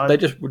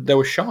 They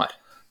were shite.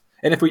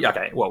 And if we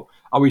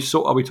are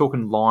we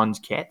talking Lions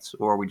Cats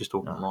or are we just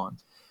talking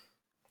Lions?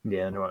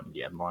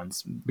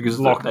 Lions. Because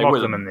Lock they were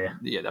them in there.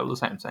 Yeah, they were the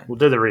same team. We'll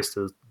do the rest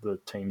of the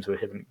teams we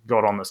haven't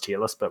got on this tier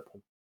list, but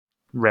we'll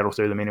rattle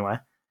through them anyway.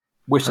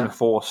 Western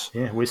Force.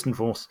 Yeah, Western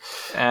Force.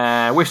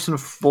 Western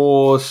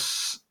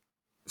Force.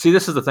 See,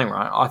 this is the thing,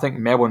 right? I think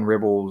Melbourne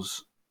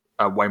Rebels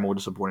are way more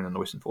disappointing than the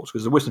Western Force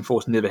because the Western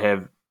Force never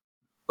have.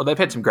 Well, they've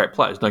had some great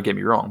players, don't get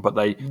me wrong, but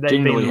they've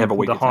generally have a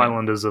weaker the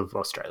Highlanders of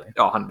Australia.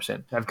 Oh,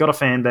 100%. They've got a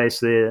fan base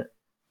there.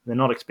 They're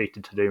not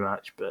expected to do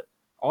much, but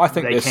I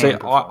think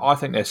I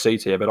think they're C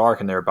tier, but I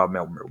reckon they're above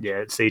Melbourne Rebels. Yeah,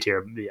 it's C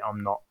tier. Yeah,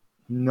 I'm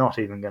not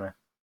even going to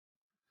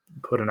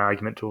put an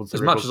argument towards the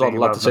As Rebels. much as I'd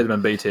love to see them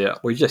in B tier,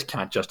 we just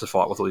can't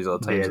justify it with all these other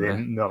teams. Yeah, they're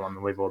not on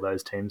the level of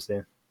those teams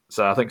there.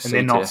 So I think C tier.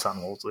 And they're not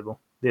Sunwolves level.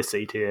 They're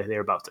C tier.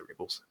 They're above the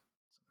Rebels.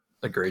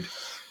 Agreed.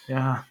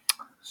 Yeah.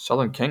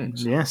 Southern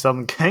Kings. Yeah,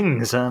 Southern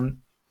Kings.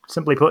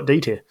 Simply put,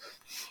 D tier.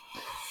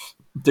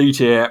 D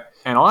tier,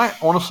 and I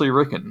honestly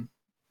reckon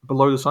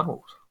below the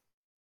Sunwolves.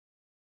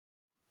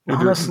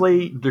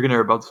 Honestly, do you reckon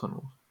they're above the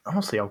Sunwolves?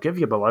 Honestly, I'll give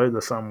you below the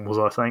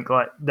Sunwolves. I think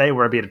they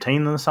were a better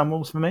team than the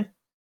Sunwolves for me,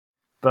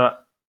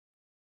 but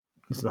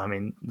I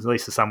mean, at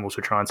least the Sunwolves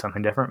were trying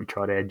something different. We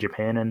tried to add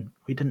Japan, and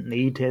we didn't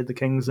need to add the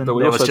Kings in. But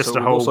we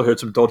also heard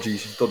some dodgy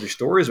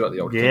stories about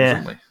the old Kings,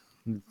 didn't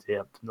we?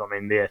 Yeah, I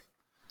mean,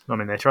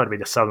 they tried to be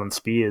the Southern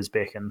Spears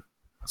back in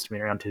must have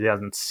been around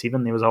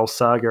 2007. There was a whole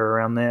saga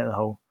around that, the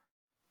whole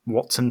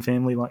Watson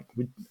family, like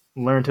we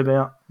learnt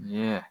about.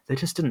 Yeah, they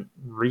just didn't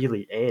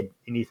really add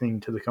anything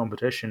to the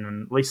competition,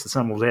 and at least the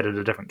Sunwolves added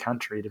a different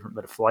country, a different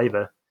bit of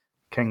flavour.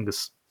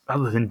 Kings,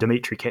 other than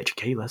Dimitri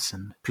Kachakilis,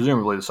 and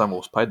presumably the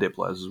Sunwolves paid their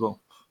players as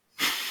well.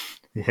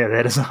 Yeah,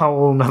 that is a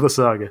whole other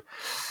saga.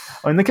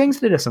 I mean, the Kings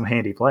did have some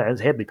handy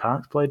players. Hadley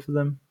Parks played for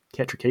them.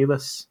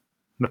 Kachakilis,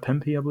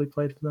 Mapimpi, I believe,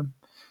 played for them.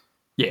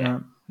 Yeah.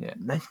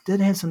 They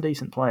did have some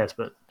decent players,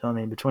 but I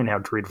mean, between how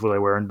dreadful they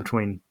were and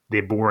between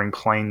their boring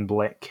plain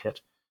black kit,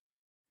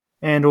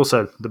 and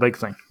also the big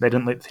thing, they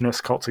didn't let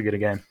Thinis Kotzer get a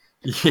game.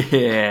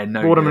 Yeah,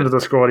 no. Brought him into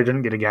the squad, he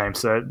didn't get a game,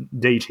 so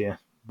D tier,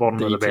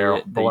 bottom of the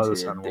barrel, below the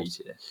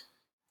Sunwolves.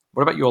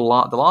 What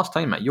about the last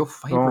team, mate? Your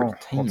favourite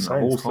team of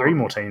all time? 3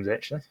 more teams,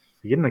 actually.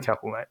 You're getting a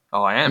couple, mate.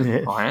 Oh, I am.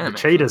 Yeah. I am. The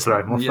Cheetahs,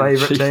 though, my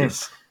favourite team.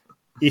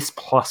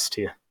 S+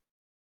 tier.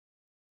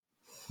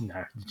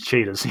 No,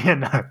 Cheetahs. Yeah,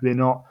 no, they're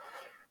not.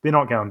 They're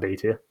not going B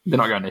tier. They're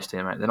not going S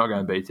tier, mate. They're not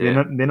going B tier.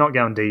 They're not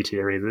going D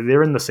tier either.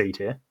 They're in the C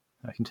tier.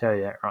 I can tell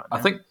you that right now.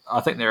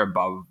 I think they're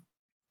above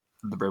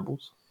the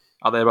Rebels.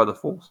 Are they above the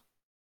Force?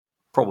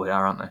 Probably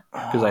are, aren't they?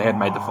 Because they had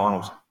made the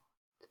finals.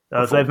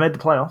 They've made the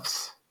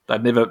playoffs.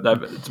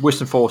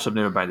 Western Force have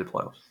never made the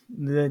playoffs.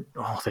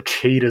 The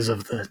Cheetahs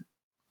of the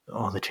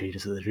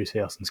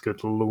 2000s.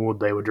 Good lord,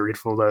 they were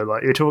dreadful though.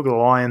 Like you talk the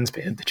Lions,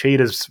 man, the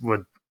Cheetahs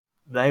were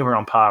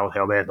on par with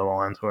how bad the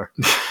Lions were.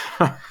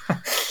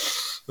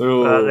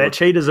 That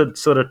Cheetahs are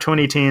sort of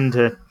 2010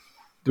 to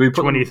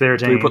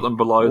 2013. Do we put them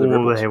below the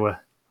Rebels? They were.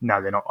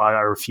 No, they're not. I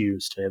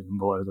refuse to have them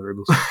below the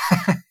Rebels.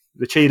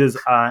 The Cheetahs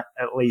are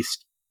at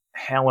least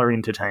hella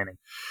entertaining.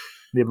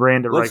 Their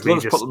brand of rugby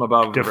let's put them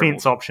above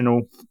defence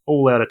optional,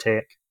 all out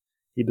attack.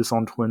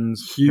 Ibbison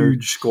twins,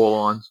 huge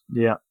score lines.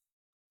 Yeah,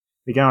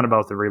 they're going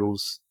above the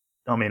Rebels.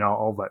 I mean,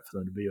 I'll vote for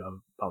them to be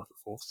above the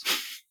Force.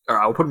 All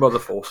right, I'll put them above the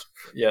Force.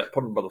 Yeah,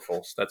 put them above the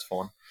Force. That's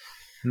fine.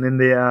 And then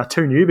there are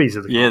 2 newbies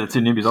of the the 2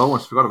 newbies. I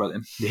almost forgot about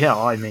them. Yeah,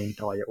 I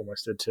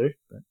almost did too.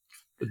 But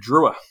the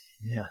Drua.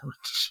 Yeah,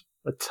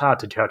 it's hard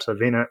to judge. They've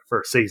been in it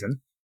for a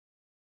season.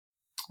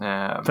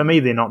 For me,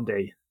 they're not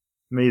D.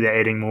 For me, they're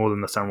adding more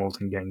than the Sunwolves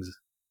and Kings.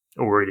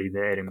 Already,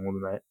 they're adding more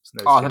than that.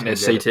 So I think they're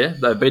C tier.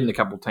 They've beaten a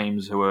couple of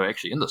teams who are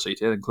actually in the C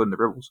tier, including the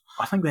Rebels.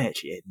 I think they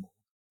actually add more.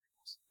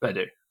 They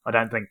do. I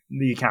don't think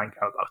you can't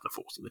go above the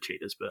Force of the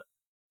Cheetahs, but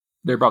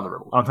they're above the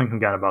Rebels. I think I'm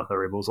going above the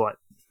Rebels.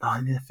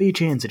 The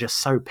Fijians are just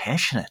so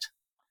passionate.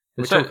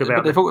 They've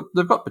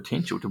got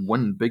potential to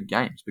win big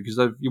games because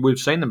we've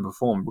seen them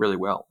perform really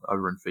well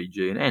over in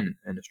Fiji and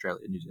in Australia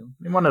and New Zealand.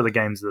 In one of the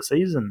games of the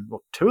season,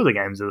 2 of the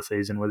games of the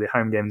season were their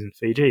home games in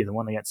Fiji, the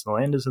one against the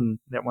Landers and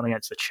that one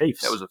against the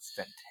Chiefs. That was a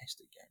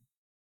fantastic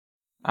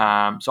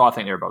game. So I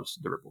think they're above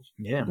the Rebels.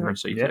 Yeah, they're in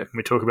C tier.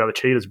 We talk about the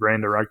Cheetahs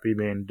brand of rugby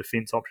being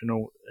defence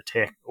optional,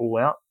 attack all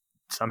out.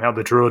 Somehow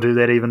the Drua do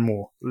that even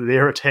more.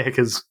 Their attack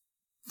is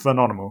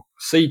phenomenal.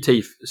 C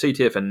tier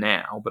for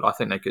now, but I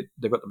think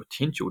they've got the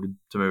potential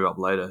to move up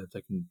later if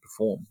they can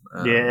perform.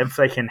 If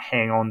they can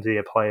hang on to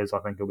their players, I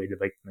think it'll be the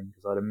big thing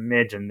because I'd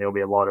imagine there'll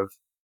be a lot of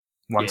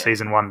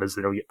one-season wonders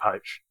that'll get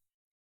poached.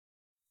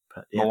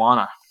 But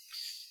Moana.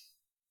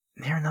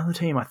 They're another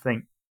team, I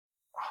think.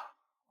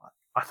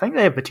 I think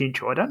they have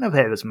potential. I don't know if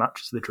they have as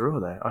much as the Drua,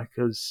 though,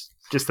 because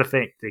just the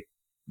fact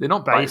they're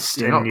not based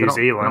in New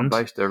Zealand. They're not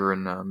based over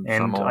in and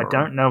Samoa. I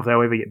don't know if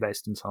they'll ever get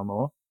based in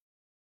Samoa.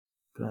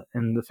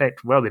 And the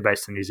fact, they're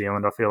based in New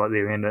Zealand, I feel like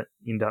they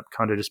end up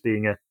kind of just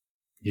being a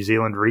New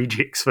Zealand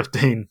rejects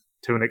 15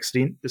 to an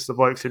extent. Just the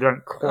blokes who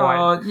don't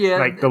quite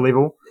make the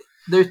level.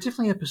 There's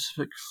definitely a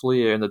Pacific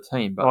flair in the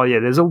team. But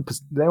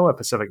they all have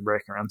Pacific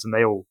backgrounds, and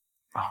they all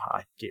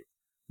I get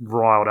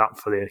riled up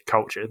for their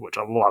culture, which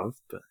I love.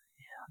 But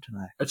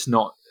don't know. It's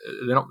not.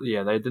 They're not.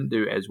 Yeah, they didn't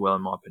do as well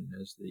in my opinion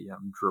as the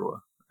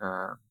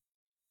Drua.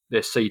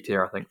 They're C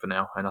tier, I think, for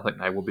now, and I think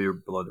they will be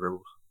below the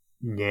Rebels.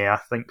 Yeah, I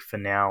think for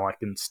now I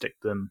can stick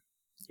them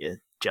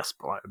just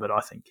below, but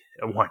I think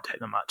it won't take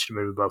them much to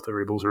move above the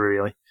Rebels,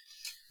 really.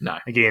 No.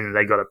 Again,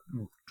 they got a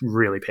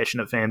really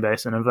passionate fan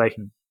base, and if they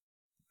can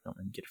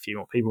get a few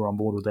more people on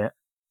board with that,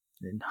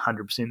 then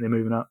 100% they're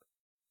moving up.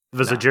 If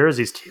there's a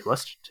jerseys tier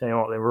list, tell you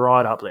what, they're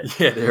right up there.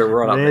 Yeah, they're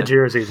right up there. Their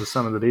jerseys are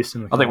some of the best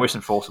in the I think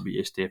Western Force will be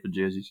S tier for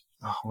jerseys.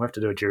 Oh, we'll have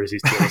to do a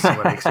jerseys tier list in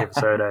the next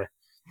episode,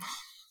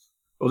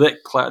 Well,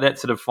 that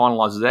sort of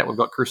finalises that. We've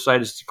got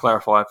Crusaders to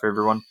clarify for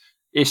everyone.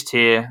 S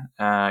tier,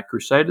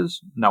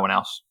 Crusaders, no one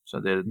else. So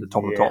they're the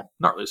top of the top.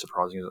 Not really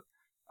surprising, is it?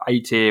 A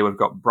tier, we've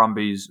got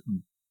Brumbies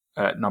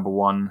at number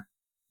 1,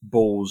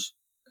 Bulls,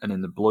 and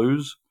then the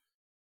Blues.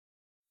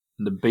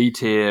 In the B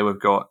tier, we've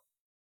got,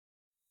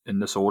 in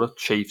this order,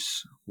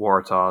 Chiefs,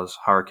 Waratahs,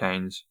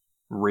 Hurricanes,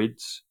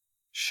 Reds,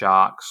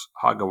 Sharks,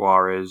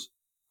 Jaguares,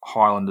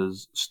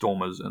 Highlanders,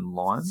 Stormers, and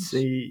Lions.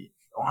 See,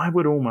 I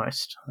would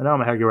almost, I know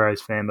I'm a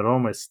Jaguares fan, but I'd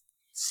almost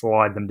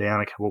slide them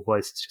down a couple of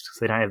places just because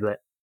they don't have that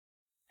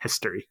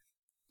history.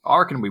 I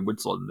reckon we would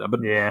slide them down, but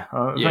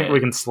I think we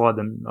can slide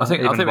them. I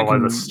think we can.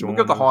 We'll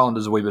give the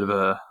Highlanders a wee bit of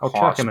a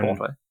higher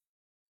spot.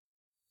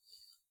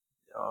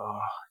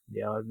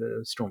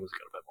 The Stormers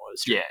got a bit more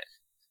history. Yeah,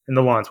 and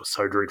the Lions were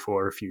so dreadful,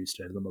 I refused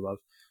to have them above.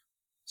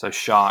 So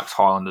Sharks,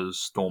 Highlanders,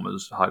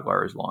 Stormers,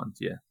 Jaguares, Lions.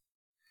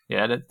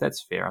 Yeah,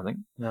 that's fair. I think.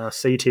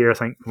 C tier. I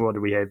think what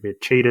do we have here?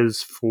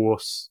 Cheetahs,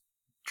 Force,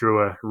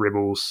 Drua,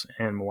 Rebels,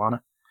 and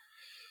Moana.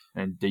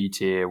 And D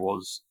tier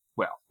was,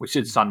 well, we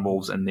said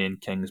Sunwolves and then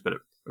Kings, but it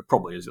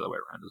probably is the other way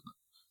around, isn't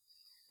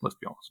it? Let's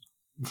be honest.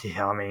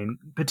 Yeah, I mean,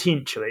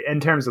 potentially. In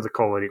terms of the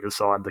quality of the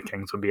side, the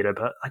Kings were better,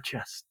 but at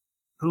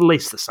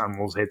least the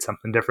Sunwolves had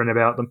something different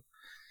about them.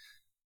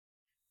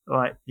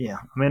 I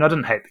mean, I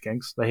didn't hate the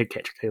Kings. They had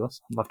catch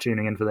keyless. I love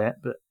tuning in for that,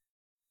 but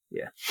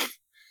yeah.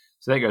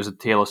 So that goes a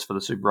tier list for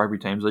the Super Rugby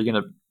teams. We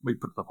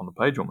put it up on the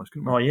page almost,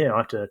 couldn't we? Oh yeah, I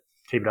have to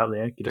keep it up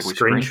there, get a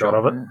screenshot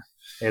of it.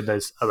 Yeah. Add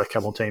those other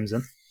couple teams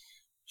in.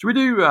 Should we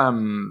do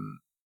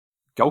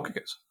goal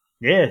kickers?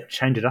 Yeah,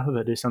 change it up a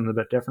bit, do something a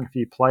bit different. A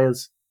few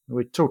players.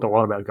 We talked a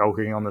lot about goal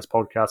kicking on this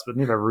podcast, but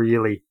never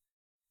really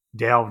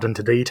delved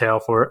into detail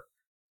for it.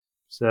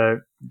 So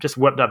just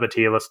whipped up a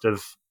tier list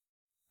of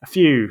a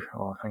few,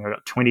 I think I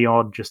got 20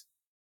 odd, just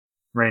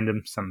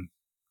random, some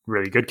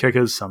really good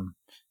kickers, some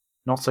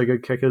not so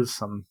good kickers,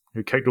 some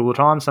who kicked all the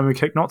time, some who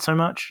kicked not so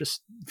much,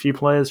 just a few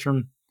players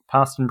from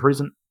past and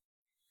present,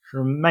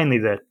 from mainly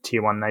the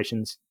tier 1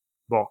 nations,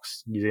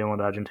 box, New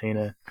Zealand,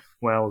 Argentina,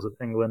 Wales,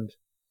 England.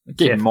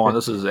 Keep in mind,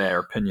 this is our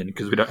opinion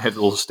because we don't have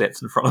all the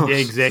stats in front of us. Yeah,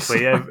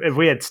 exactly. If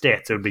we had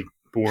stats, it would be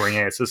boring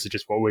as. This is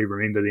just what we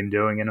remember them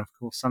doing. And of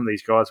course, some of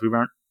these guys, we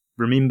won't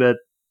remember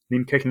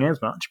them kicking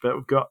as much. But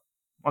we've got,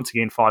 once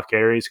again, 5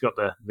 categories. We've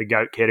got the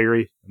GOAT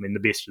category. I mean,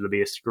 the best of the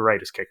best,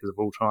 greatest kickers of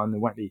all time.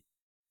 There won't be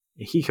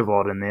a heck of a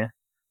lot in there.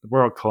 The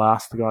world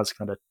class, the guys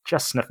kind of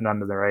just sniffing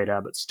under the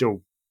radar, but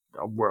still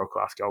a world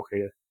class goal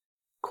kicker.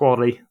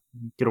 Quality,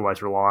 you could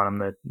always rely on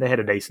them. They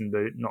had a decent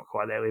boot, not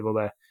quite that level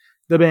there.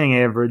 They're being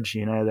average,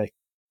 they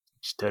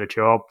just did a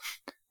job,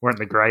 weren't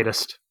the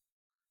greatest.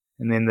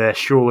 And then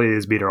surely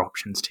there's better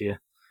options tier.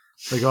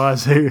 The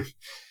guys who,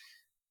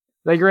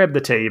 they grabbed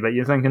the tee, but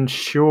you're thinking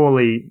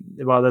surely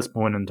by this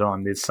point in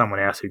time there's someone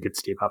else who could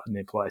step up in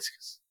their place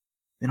because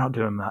they're not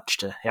doing much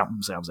to help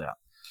themselves out.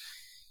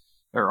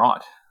 All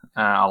right.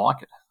 I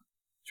like it.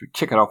 Should we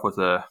kick it off with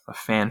a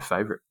fan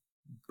favourite,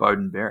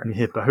 Beauden Barrett?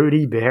 Yeah,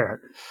 Beauden Barrett.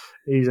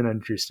 He's an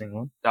interesting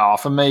one.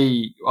 For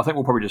me, I think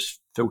we'll probably just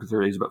filter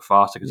through these a bit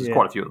faster because there's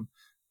quite a few of them.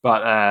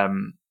 But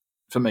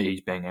for me,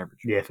 he's being average.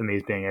 Yeah, for me,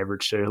 he's being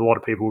average too. A lot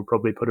of people would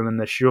probably put him in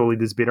the surely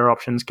there's better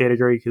options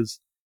category because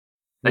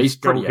his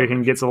goal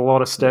kicking gets a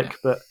lot of stick,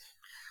 but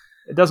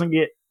it doesn't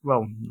get,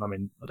 well, I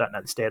mean, I don't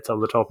know the stats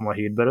off the top of my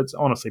head, but it's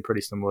honestly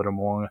pretty similar to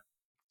Moana.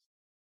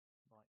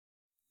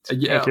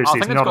 Yeah, I think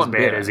it's not gotten as bad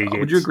better. as he gets.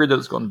 Would you agree that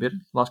it's gotten better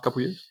the last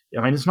couple of years?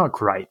 I mean, it's not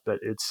great, but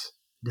it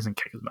doesn't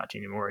kick as much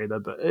anymore either,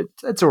 but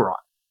it's all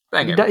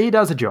right. He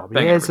does a job.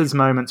 He has his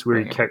moments where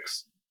he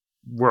kicks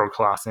world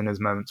class and his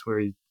moments where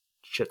he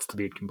shits the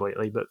bed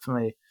completely, but for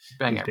me, he's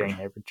being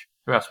average.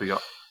 Who else we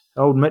got?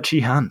 Old Mitchy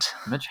Hunt.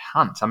 Mitch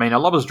Hunt. I mean, I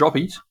love his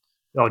droppies.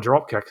 Oh,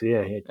 drop kicks,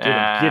 yeah.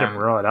 Get him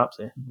right up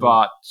there.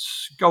 But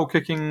goal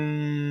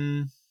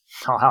kicking...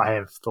 I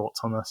have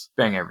thoughts on this.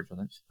 Being average, I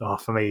think. Oh,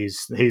 for me,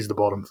 he's the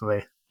bottom for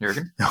me. You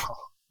reckon?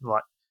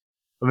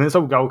 There's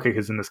all goal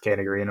kickers in this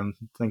category, and I'm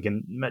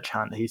thinking Mitch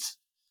Hunt, he's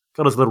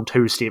got his little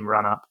 2-step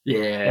run up.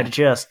 Yeah. And it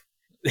just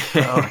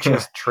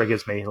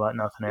triggers me like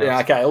nothing else. Yeah,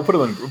 okay, we'll put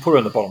him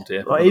in the bottom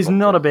tier. He's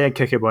not a bad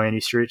kicker by any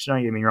stretch,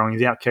 don't get me wrong.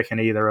 He's out kicking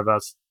either of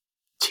us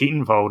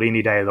tenfold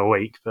any day of the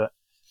week, but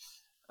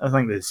I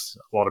think there's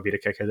a lot of better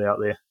kickers out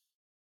there.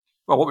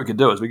 Well, what we could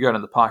do is we go to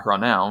the park right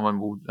now and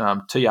we'll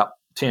tee up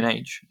 10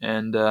 each,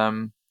 and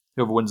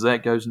whoever wins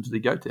that goes into the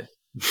GOAT tier.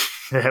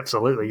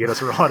 Absolutely, get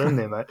us right in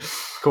there, mate.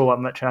 Call up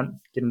Mitch Hunt,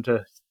 get him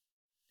to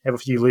have a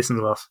few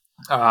lessons with us.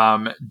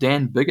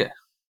 Dan Bigger.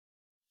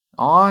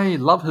 I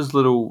love his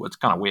little. It's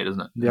kind of weird,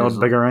 isn't it? The old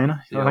big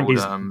arena. I think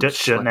he's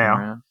ditched it now.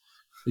 Arena.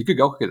 He's a good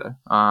goal kicker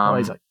though.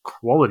 He's a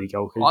quality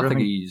goal kicker. I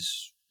think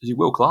is he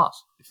world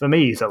class? For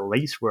me, he's at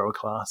least world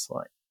class.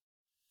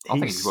 I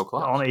think he's world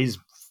class. He's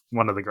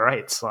one of the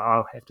greats.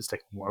 I'll have to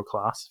stick with world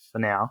class for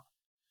now.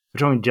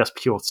 If we're talking just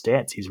pure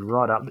stats, he's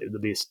right up there, the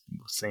best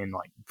we've seen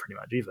pretty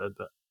much ever.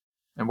 But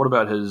and what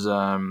about his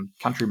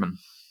countryman?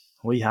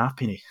 Lee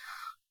Halfpenny.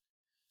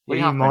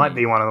 He might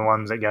be one of the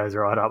ones that goes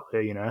right up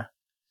there, Yeah,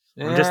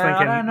 I'm just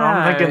thinking.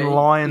 I'm thinking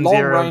Lions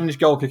era. Long range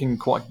goal kicking,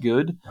 quite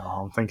good.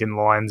 Oh, I'm thinking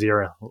Lions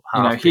era.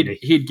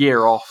 He'd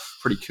gear off,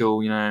 pretty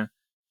cool.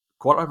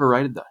 Quite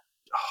overrated though.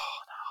 Oh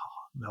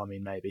no, I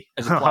mean maybe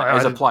as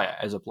a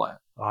player.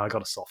 Oh, I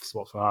got a soft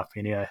spot for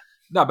Halfpenny. Yeah.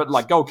 No, but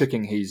goal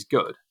kicking, he's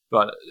good.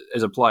 But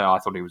as a player, I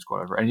thought he was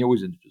quite overrated, and he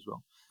always injured as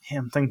well. Yeah,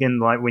 I'm thinking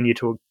when you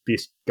talk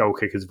best goal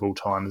kickers of all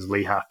time, is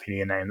Lee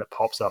Halfpenny a name that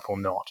pops up or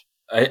not?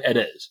 It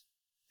is.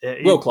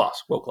 World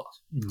class.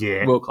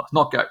 Yeah. World class.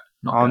 Not GOAT.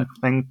 I'm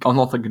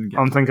not thinking GOAT.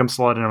 I'm thinking I'm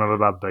sliding him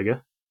above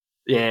bigger.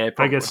 Yeah,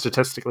 probably. Bigger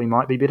statistically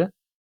might be better.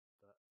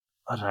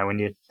 I don't know, when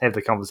you have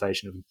the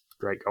conversation of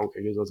great goal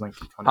kickers, I think...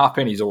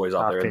 Halfpenny's always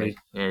up there, isn't he?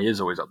 Yeah, he is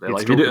always up there.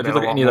 If you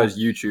look at any of those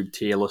YouTube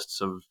tier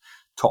lists of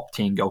top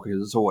 10 goal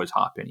kickers, it's always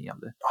Halfpenny up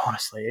there.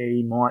 Honestly,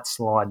 he might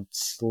slide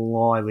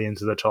slightly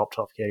into the top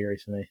category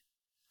for me.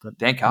 But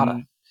Dan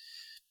Carter.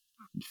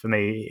 For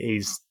me,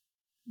 he's...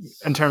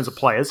 In terms of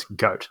players,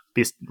 GOAT.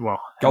 Best,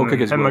 goal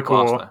kickers world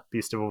class,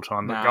 best of all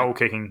time. But goal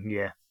kicking,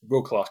 yeah.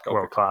 World class goal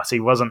World class. He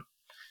wasn't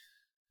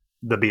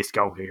the best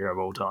goal kicker of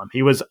all time.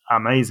 He was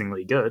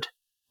amazingly good.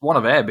 One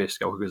of our best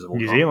goal kickers of all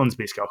time. New Zealand's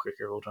best goal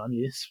kicker of all time,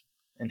 yes.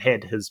 And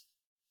had his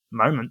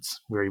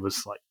moments where he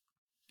was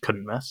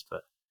couldn't miss,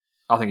 but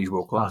I think he's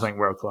world class. I think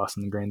world class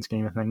in the grand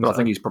scheme of things. But I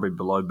think he's probably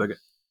below bigger.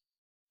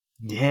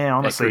 Yeah,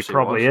 honestly, he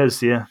probably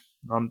is, yeah.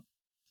 I'm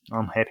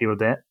happy with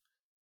that.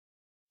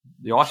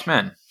 The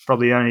Iceman.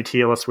 Probably the only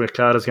tier list where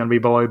Carter's going to be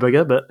below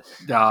bigger, but...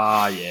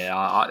 yeah,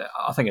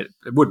 I think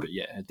it would be,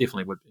 yeah. It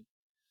definitely would be.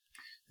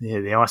 Yeah,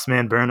 the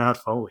Iceman, Bernard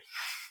Foley.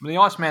 The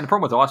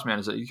problem with the Iceman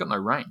is that he's got no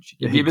range.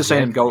 Have you ever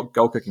seen him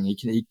goal kicking?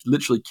 He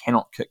literally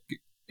cannot kick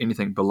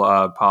anything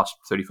below past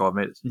 35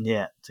 metres.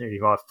 Yeah,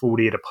 35,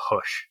 40 at a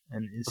push.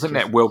 And I think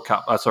that World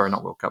Cup,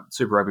 not World Cup,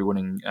 Super Rugby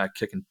winning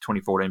kick in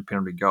 2014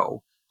 penalty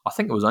goal, I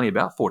think it was only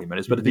about 40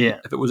 metres, but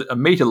if it was a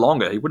metre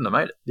longer, he wouldn't have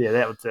made it.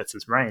 Yeah, that's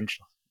his range.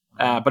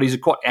 But he's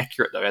quite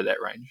accurate, though, at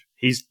that range.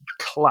 He's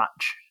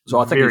clutch. So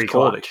I think he's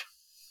quality. Clutch.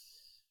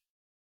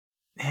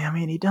 Yeah, I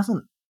mean, he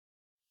doesn't...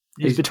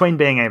 He's between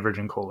being average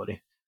and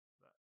quality.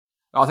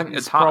 I think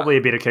it's hard. Probably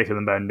a better kicker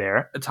than Bone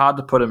Barrett. It's hard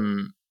to put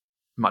him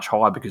much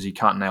higher because he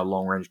can't nail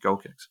long-range goal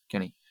kicks,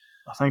 can he?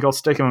 I think I'll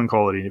stick him in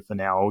quality for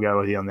now. I'll go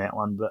with you on that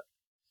one, but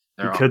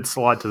he could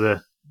slide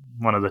to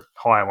one of the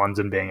higher ones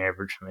and being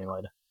average for me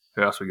later.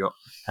 Who else we got?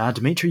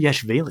 Dimitri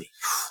Yashvili.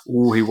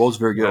 Oh, he was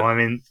very good. Well, I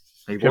mean,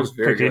 he was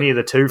very good. Any of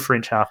the two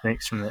French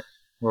halfbacks from that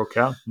World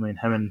Cup. I mean,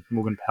 him and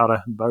Morgan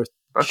Powder both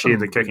share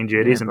the kicking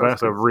duties, and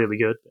both are really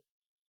good.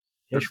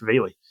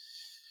 Yashvili.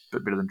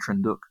 Bit better than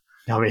Trenduk.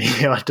 I mean,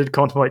 yeah, I did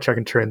contemplate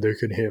chucking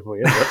Trenduk in here for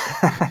you, but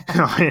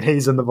I mean,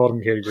 he's in the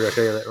bottom category. I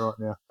tell you that right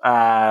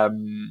now.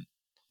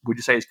 Would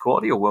you say he's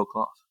quality or world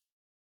class?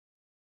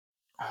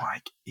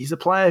 He's a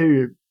player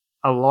who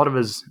a lot of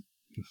his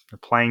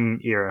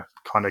playing era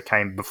kind of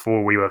came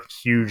before we were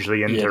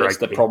hugely into rugby. That's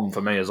the problem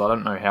for me, is I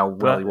don't know how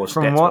well he was.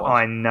 From what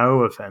I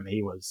know of him,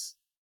 he's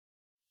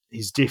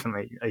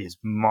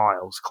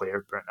miles clear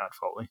of Bernard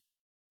Foley.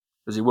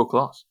 Is he world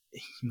class?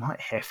 He might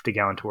have to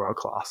go into world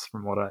class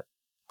from what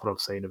I've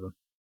seen of him.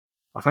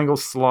 I think I'll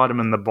slide him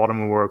in the bottom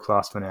of world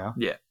class for now.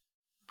 Yeah.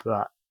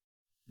 But,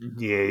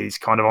 yeah, he's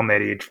kind of on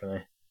that edge for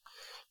me.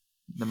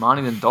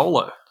 Nemani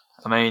Ndolo.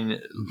 I mean,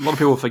 a lot of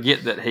people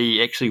forget that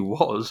he actually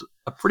was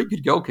a pretty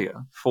good goal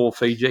kicker for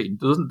Fiji.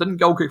 Didn't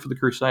goal kick for the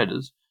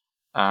Crusaders.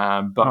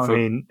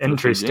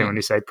 Interesting when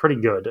you say pretty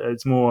good.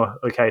 It's more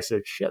a case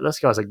of, shit, this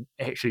guy's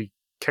actually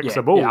kicks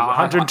the ball.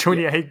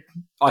 128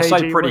 I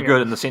say pretty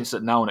good in the sense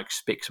that no one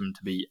expects him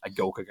to be a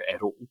goal kicker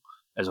at all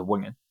as a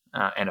winger,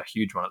 and a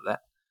huge one at that.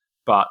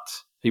 But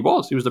he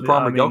was the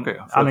primary goal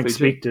kicker for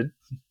unexpected,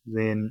 Fiji.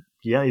 Then,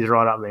 yeah, he's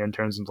right up there in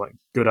terms of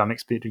good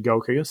unexpected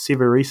goal kicker.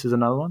 Sever Reece is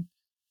another one.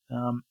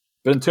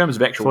 But in terms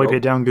of actual...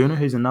 Felipe Daunguna,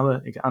 who's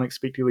another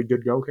unexpectedly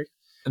good goal kicker.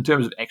 In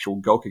terms of actual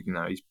goal kicking,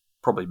 though, he's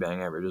probably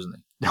bang average, isn't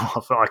he? No,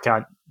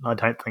 I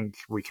don't think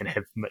we can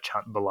have Mitch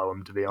Hunt below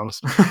him, to be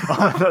honest.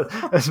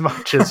 As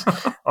much as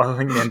I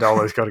think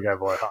Mandolo's got to go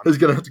below Hunt. He's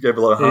going to have to go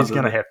below Hunt. He's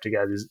going to have to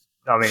go.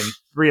 I mean,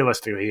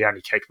 realistically, he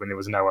only kicked when there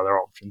was no other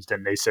options,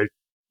 didn't he? So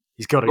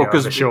he's got to go.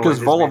 Because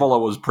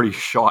Volavola was pretty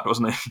shite,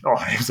 wasn't he? Oh,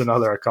 he was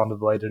another I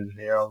contemplated in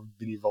here.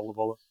 Vinny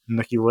Volavola.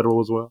 Nicky Little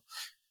as well.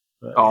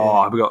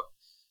 But, we got...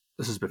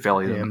 This is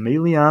Buffelli, isn't it?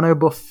 Emiliano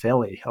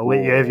Buffelli. I'll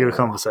let you have your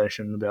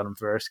conversation about him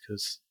first,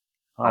 because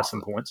I have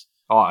some points.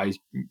 Oh, he's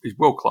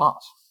world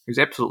class. He's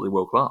absolutely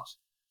world class.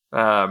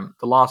 The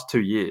last 2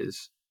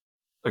 years,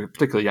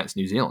 particularly against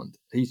New Zealand,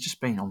 he's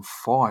just been on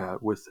fire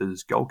with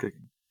his goal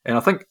kicking. And I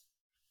think,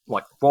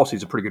 whilst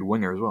he's a pretty good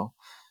winger as well,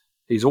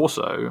 he's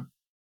also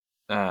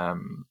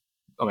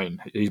I mean,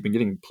 he's been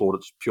getting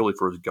applauded purely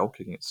for his goal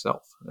kicking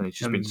itself, and he's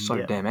just been so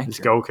damn accurate. His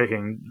goal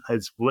kicking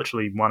has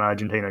literally won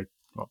Argentina.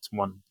 It's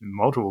won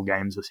multiple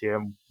games this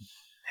year.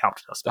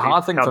 Helped us.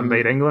 Helped them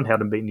beat England. Helped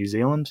them beat New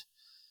Zealand.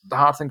 The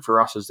hard thing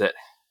for us is that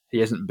he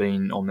hasn't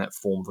been on that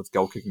form with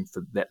goal kicking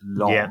for that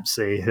long. Yeah,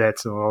 see,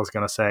 that's what I was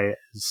going to say.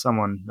 As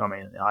someone,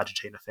 an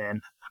Argentina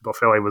fan,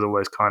 Boffelli was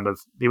always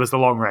he was the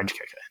long range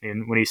kicker.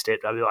 And when he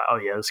stepped up, you're like, oh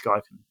yeah, this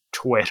guy can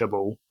twat a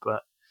ball.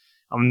 But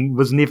I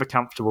was never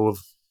comfortable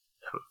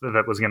if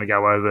it was going to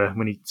go over.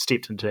 When he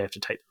stepped in to have to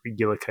take the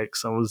regular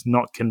kicks, I was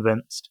not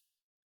convinced.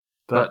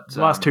 But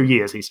the last 2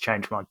 years, he's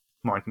changed my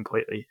mind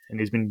completely. And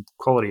he's been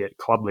quality at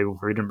club level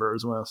for Edinburgh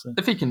as well. So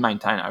if he can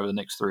maintain it over the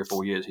next 3 or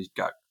 4 years, he's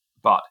go.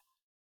 But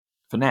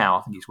for now,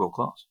 I think he's world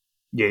class.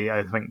 Yeah,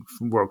 I think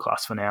world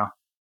class for now.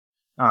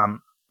 I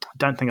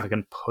don't think I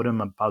can put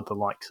him above the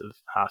likes of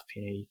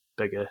Halfpenny,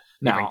 Bigger,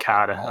 even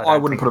Carter. I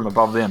wouldn't put him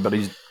above them, but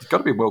he's got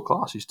to be world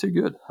class. He's too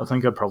good. I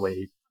think I'd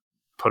probably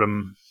put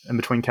him in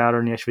between Carter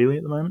and Yashvili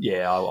at the moment.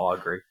 Yeah, I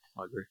agree.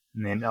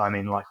 And then,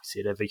 like we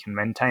said, if he can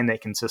maintain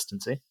that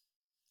consistency,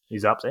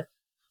 he's up there.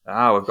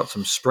 We've got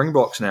some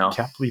Springboks now.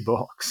 Capley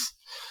box.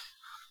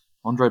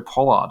 Andre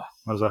Pollard.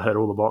 What does I heard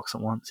all the box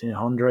at once? Yeah,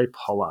 Andre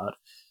Pollard.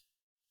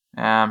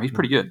 He's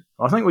pretty good.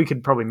 I think we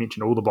could probably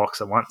mention all the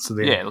box at once. So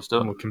then let's do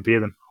it. We'll compare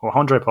them. Well,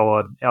 Andre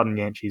Pollard, Alden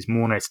Yanchis,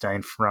 Mornay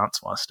Stain,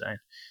 Francois Stain.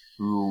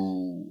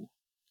 Ooh.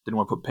 Didn't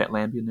want to put Pat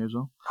Lambie in there as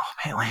well. Oh,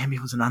 Pat Lambie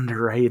was an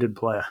underrated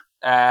player.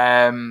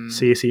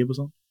 CSE was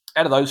on.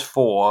 Out of those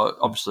 4,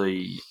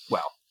 obviously,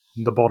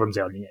 the bottom's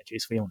Alden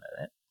Yanchis. We all know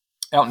that.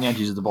 Alton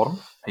Yanchis at the bottom.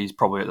 He's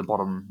probably at the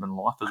bottom in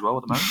life as well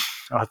at the moment.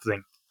 I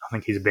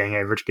think he's a bang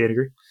average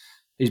category.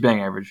 He's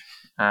bang average.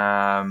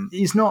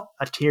 He's not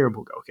a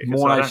terrible goal kicker.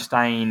 Mornay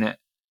Stain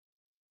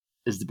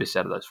is the best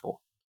out of those 4.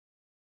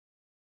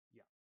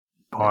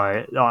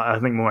 I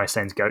think Mornay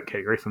Stain's goat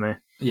category for me.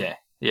 Yeah.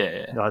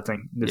 I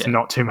think there's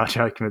not too much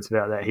arguments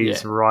about that.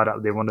 He's right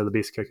up there, one of the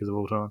best kickers of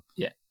all time.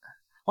 Yeah.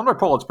 Andre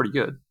Pollard's pretty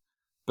good,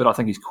 but I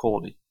think he's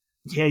quality.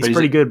 Yeah, he's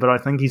pretty good, but I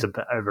think he's a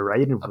bit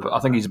overrated. I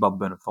think he's above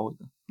Bernard Foley.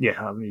 Though.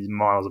 Yeah, he's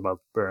miles above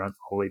Bernard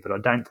Foley, but I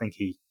don't think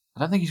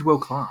he's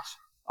world class.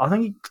 I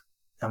think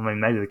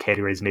maybe the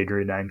categories need to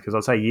rename because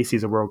I'd say yes,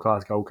 he's a world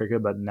class goal kicker,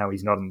 but no,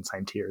 he's not in the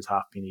same tier as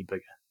Halfpenny,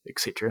 Bigger,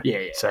 etc.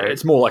 Yeah. So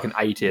it's more like an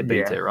A tier,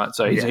 B tier, right?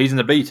 So he's in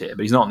the B tier,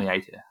 but he's not in the A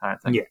tier. I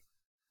don't think. Yeah,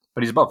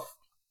 but he's above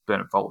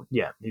Bernard Foley.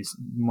 Yeah, he's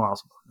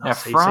miles above. Now,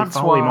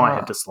 Francois Foley might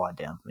have to slide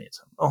down for me.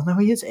 Oh no,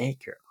 he is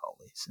accurate,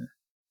 Foley. So.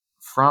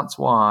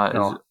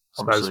 Francois is.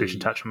 I suppose we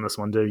should touch on this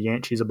one. Do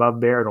Yanchis above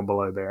Barrett or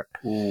below Barrett?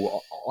 Ooh,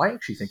 I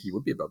actually think he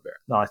would be above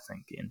Barrett. I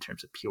think in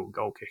terms of pure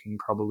goal kicking,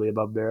 probably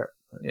above Barrett.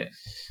 Yeah.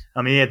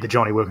 He had the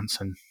Johnny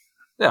Wilkinson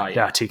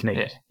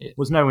technique. Yeah.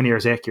 Was nowhere near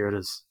as accurate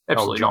as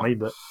old Johnny,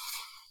 but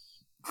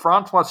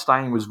Francois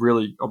Stain was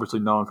really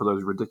obviously known for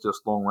those ridiculous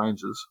long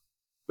ranges.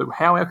 But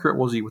how accurate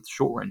was he with the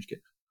short range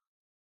kick?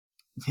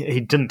 He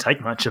didn't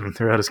take much of them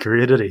throughout his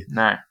career, did he?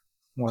 No.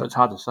 So it's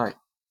hard to say.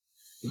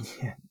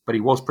 Yeah. But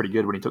he was pretty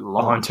good when he took the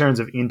long in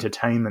terms of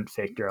entertainment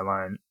factor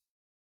alone,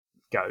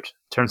 GOAT.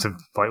 In terms of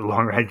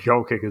long range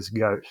goal kickers,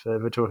 GOAT. So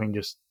if we're talking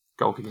just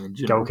goal kicking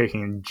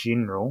in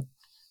general,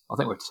 I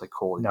think we have to say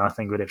quality. No, I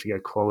think we'd have to go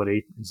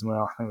quality as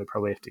well. I think we'd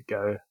probably have to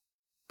go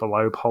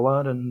below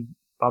Pollard and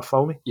above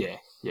Foley. Yeah,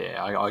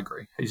 I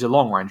agree. He's a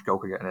long range goal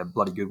kicker and a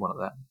bloody good one at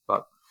that.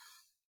 But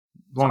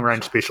long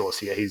range specialist,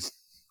 he's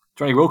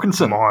Johnny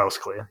Wilkinson. Miles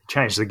clear. He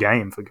changed the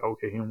game for goal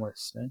kicking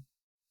almost.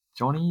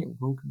 Johnny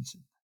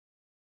Wilkinson.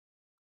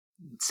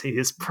 See,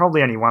 there's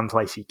probably only one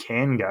place he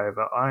can go,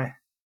 but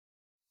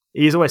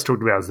he's always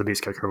talked about as the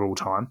best kicker of all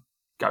time.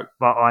 GOAT.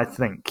 But I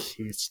think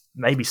he's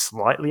maybe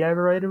slightly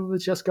overrated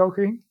with just goal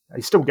kicking.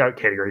 He's still GOAT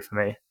category for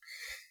me.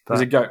 He's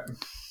a GOAT.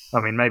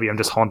 Maybe I'm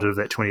just haunted of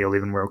that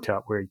 2011 World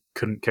Cup where he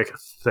couldn't kick a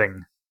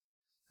thing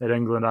at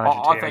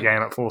England-Argentina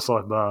game at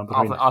Forsyth Bar.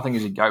 I think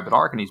he's a GOAT, but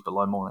I reckon he's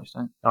below Mornay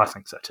Stain. I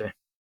think so too.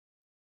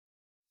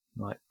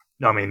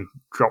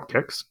 Drop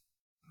kicks.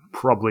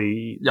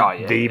 Probably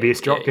the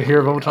best drop kicker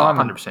of all time.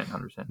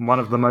 100%. One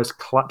of the most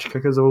clutch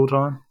kickers of all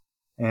time.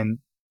 And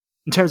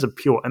in terms of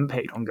pure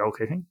impact on goal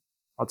kicking,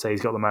 I'd say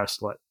he's got the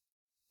most,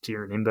 do you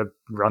remember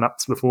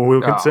run-ups before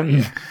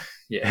Wilkinson?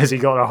 Yeah. Has he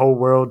got a whole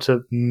world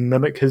to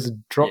mimic his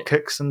drop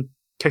kicks and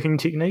kicking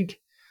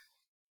technique?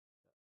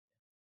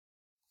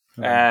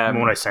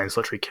 Mornay Stain's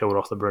literally killed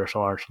off the British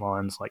Irish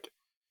Lions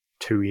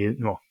 2 years.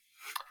 Well,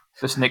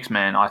 this next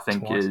man, I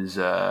think, is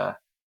a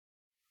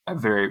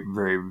very,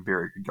 very,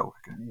 very good goal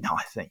kicker. No,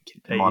 I think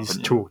he's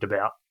talked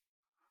about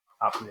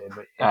up there,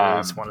 but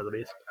he's one of the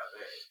best.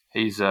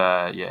 He's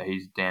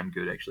damn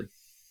good actually.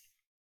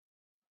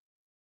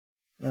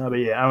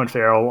 Owen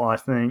Farrell, I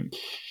think.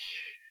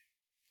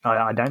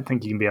 I don't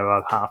think he can be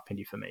above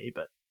Halfpenny for me,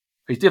 but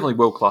he's definitely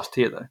world class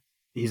tier though.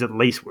 He's at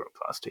least world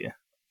class tier.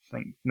 I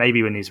think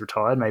maybe when he's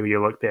retired, maybe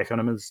you'll look back on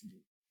him as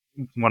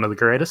one of the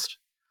greatest.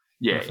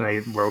 Yeah,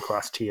 definitely world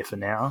class tier for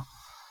now.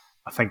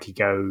 I think he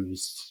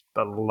goes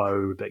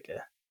below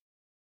Bigger.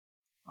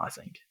 I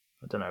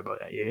don't know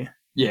about that.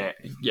 Yeah,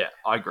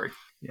 I agree.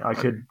 Yeah, I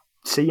could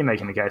see you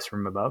making a case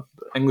from above.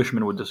 But,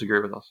 Englishmen would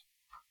disagree with us.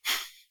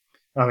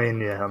 a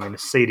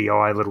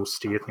CDI little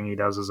steer thing he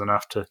does is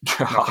enough to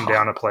knock him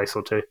down a place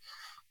or two.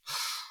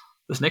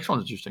 This next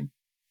one's interesting.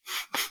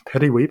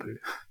 Piri Weepu.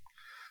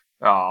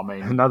 Oh,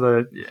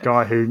 another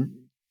guy who,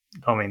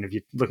 if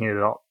you're looking at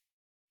it up,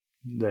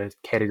 the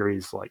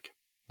categories, like,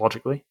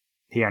 logically,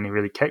 he only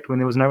really kicked when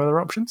there was no other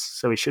options,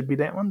 so he should be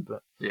that one.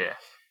 But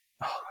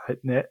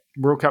that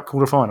World Cup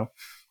quarterfinal,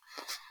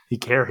 he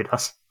carried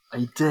us.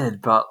 He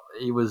did, but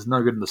he was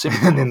no good in the semi.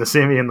 And then the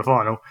semi and the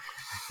final,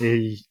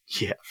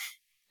 shat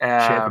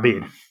the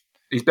bed.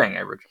 He's bang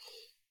average.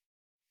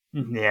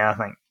 Yeah, I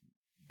think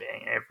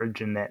bang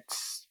average, and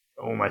that's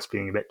almost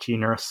being a bit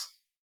generous.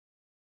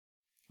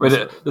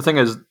 But the thing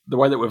is, the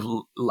way that we've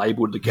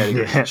labelled the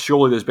category,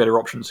 surely there's better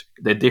options.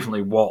 There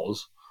definitely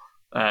was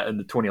in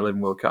the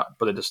 2011 World Cup,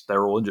 but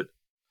they're all injured.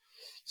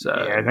 So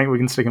I think we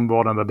can stick him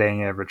bottom of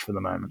bang average for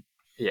the moment.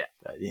 Yeah.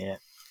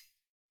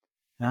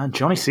 But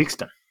Johnny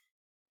Sexton.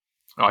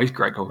 Oh, he's a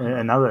great goalkeeper.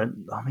 Another,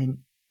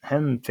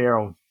 him,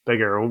 Farrell,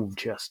 Bigger are all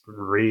just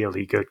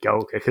really good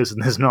goal kickers,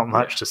 and there's not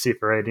much to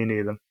separate any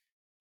of them.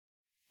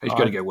 He's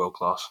got to go world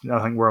class.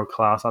 I think world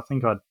class. I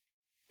think I'd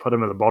put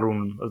him at the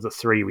bottom of the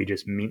three we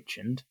just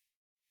mentioned.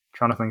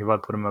 Trying to think if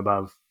I'd put him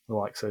above the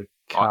likes of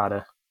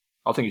Carter.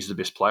 I think he's the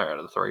best player out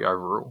of the three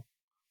overall.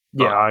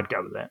 Yeah, I'd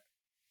go with that.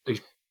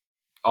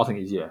 I think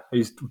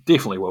he's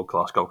definitely a world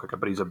class goal kicker,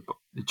 but he's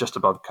just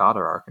above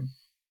Carter, I reckon.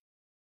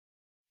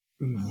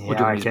 Yeah, or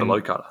do you think he's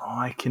below Carter?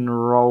 I can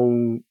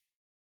roll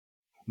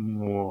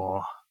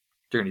more.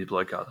 Do you think he's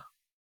below Carter?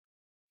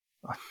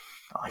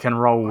 I can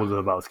roll with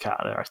above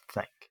Carter, I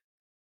think.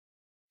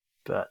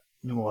 But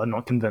I'm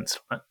not convinced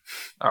on it.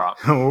 All right.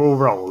 We'll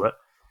roll with it.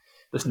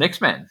 This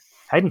next man.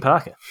 Hayden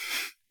Parker.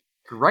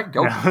 Great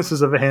goal. Now, this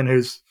is a man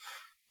who's,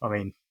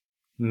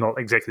 not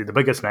exactly the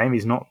biggest name.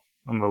 He's not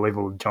on the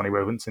level of Johnny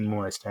Wilkinson,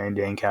 Moyes, and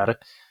Dan Carter.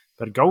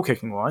 But goal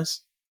kicking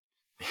wise,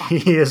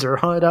 he is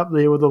right up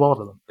there with a lot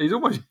of them. He's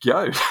almost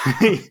goat.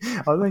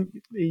 I think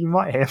he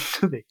might have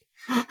to be.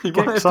 He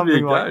might have to be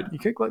a goat. He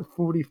kicked like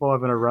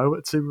 45 in a row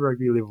at Super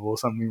Rugby level or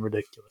something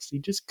ridiculous. He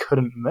just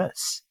couldn't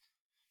miss.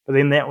 But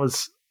then that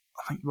was,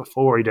 I think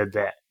before he did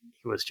that,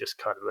 he was just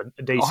kind of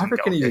a decent I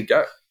reckon he's a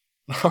goat.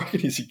 I reckon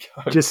he's a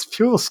goat. Just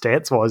pure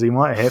stats wise, he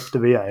might have to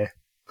be a.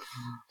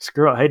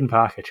 Screw it, Hayden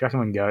Parker, chuck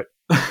him and goat.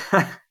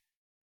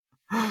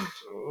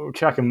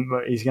 Chuck him,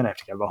 but he's going to have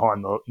to go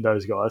behind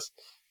those guys.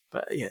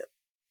 But yeah.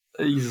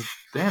 He's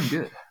damn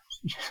good.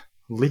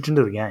 Legend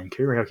of the game,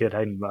 Kurio Kid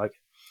Hayden Parker.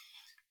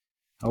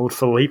 Old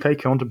Felipe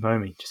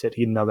Contempomi. Just had to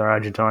get another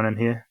Argentine in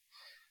here.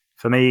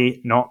 For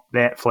me, not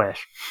that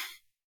flash.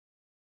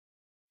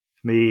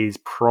 For me, he's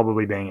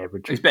probably bang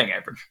average. He's bang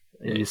average.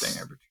 Yeah, he's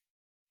bang average.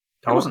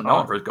 He wasn't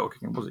known for his goal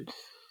kicking, was he?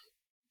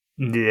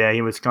 Yeah,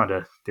 he was kind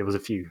of... There was a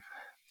few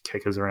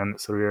kickers around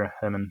that sort of era.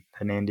 Him and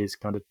Hernandez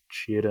kind of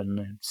shared it,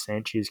 and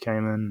Sanchez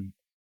came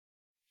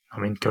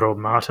in. Good old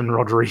Martin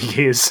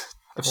Rodriguez.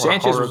 If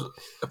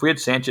we had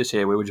Sanchez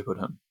here, where would you put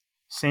him?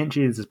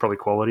 Sanchez is probably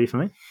quality for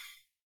me.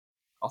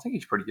 I think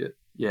he's pretty good.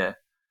 Yeah.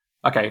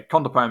 Okay,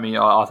 Contepomi,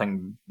 I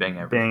think bang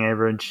average. Bang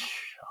average.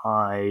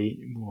 I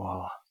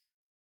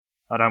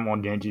don't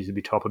want Yankees to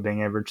be top of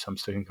bang average, so I'm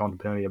sticking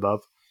Contepomi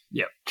above.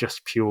 Yeah.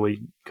 Just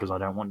purely because I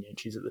don't want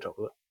Yankees at the top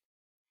of it.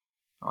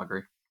 I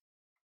agree.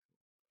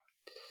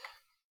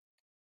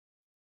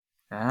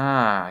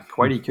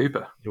 Quady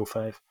Cooper. Your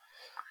fave.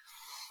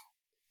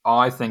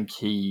 I think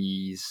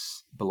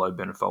he's below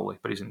Bernard Foley,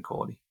 but he's in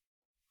quality.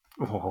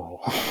 Oh,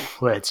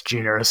 that's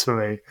generous for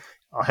me.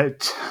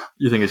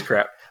 You think he's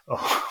crap?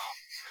 Oh,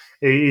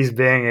 he's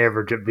bang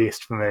average at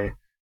best for me.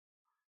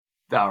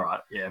 All right,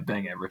 yeah,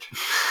 bang average.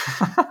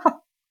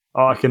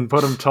 I can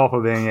put him top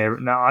of bang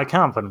average. No, I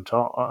can't put him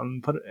top.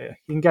 You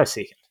can go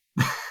second.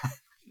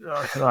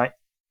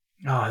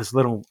 His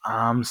little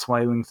arm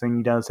swailing thing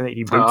he does.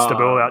 He boots the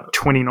ball out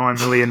 29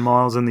 million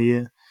miles in the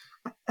air.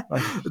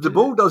 The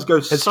ball does go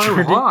so high.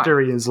 His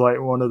trajectory is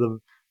like one of the...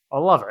 I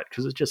love it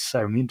because it's just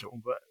so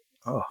mental, but...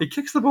 He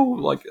kicks the ball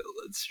like...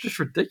 It's just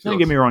ridiculous. Don't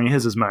get me wrong, he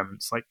has his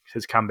moments, like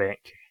his comeback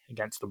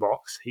against the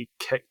box. He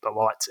kicked the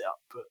lights out,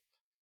 but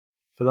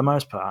for the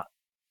most part,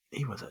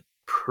 he was a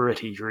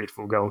pretty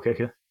dreadful goal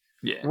kicker.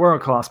 Yeah.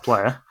 World-class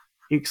player.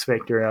 X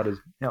Factor out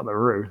the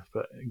roof,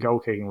 but goal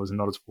kicking was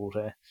not his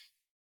forte.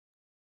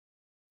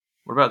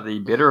 What about the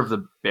better of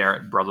the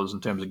Barrett brothers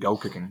in terms of goal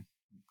kicking?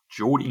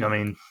 Geordie.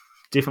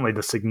 Definitely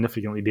the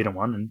significantly better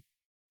one, and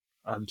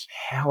a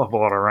hell of a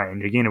lot of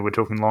range. Again, if we're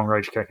talking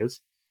long-range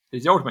kickers.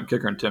 He's the ultimate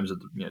kicker in terms of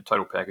the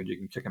total package. You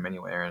can kick him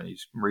anywhere, and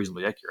he's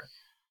reasonably accurate.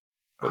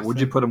 But would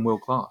you put him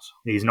world-class?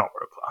 He's not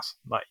world-class.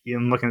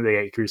 I'm looking at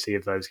the accuracy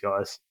of those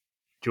guys.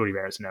 Geordie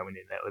Barrett's nowhere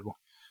near that level.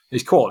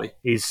 He's quality.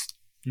 He's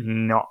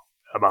not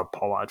above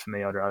Pollard for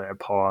me. I'd rather have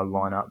Pollard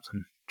lineups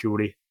than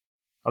Geordie.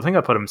 I think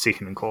I put him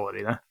second in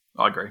quality, though.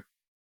 I agree.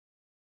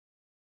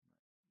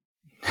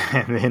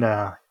 And then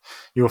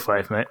your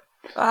fave, mate.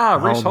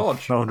 Reece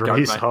Hodge. Old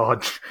Reece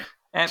Hodge.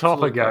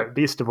 Top of goat.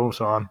 Best of all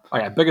time.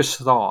 Okay, biggest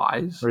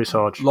thighs. Reece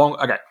Hodge.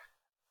 Okay.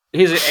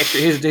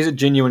 Here's a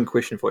genuine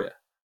question for you.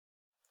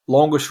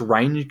 longest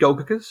range goal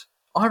kickers,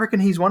 I reckon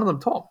he's one of them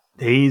top.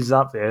 He's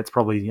up there. It's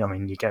probably,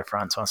 you go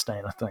Francois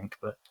Stein, I think,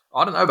 but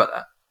I don't know about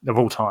that. of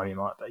all time, you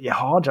might. But yeah,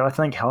 Hodge, I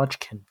think Hodge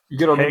can You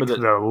got to remember kick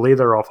that the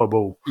leather off a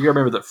ball. You got to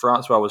remember that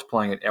Francois was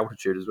playing at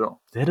altitude as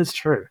well. That is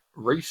true.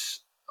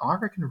 I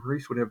reckon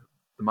Reece would have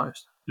the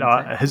most.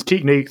 His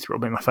technique's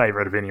probably my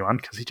favourite of anyone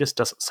because he just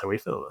does it so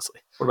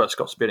effortlessly. What about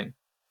Scott Spedding?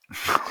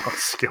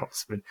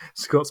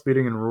 Scott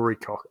Spedding and Rory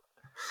Cocker.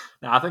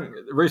 Now, I think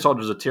Reece Hodge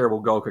is a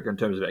terrible goal kicker in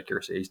terms of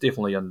accuracy. He's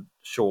definitely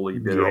surely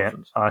better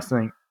options. I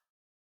think.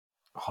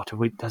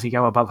 Does he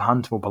go above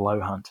Hunt or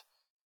below Hunt?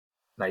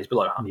 No, he's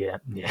below Hunt. Yeah.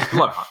 He's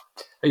below Hunt.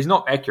 He's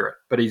not accurate,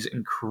 but he's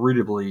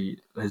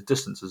his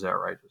distance is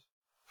outrageous.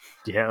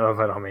 Yeah,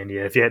 but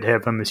if you had to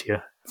have him as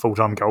your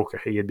full-time goal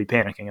kicker, you'd be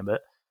panicking a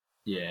bit.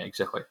 Yeah,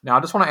 exactly. Now, I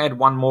just want to add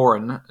one more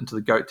into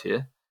the GOAT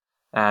tier.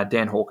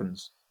 Dan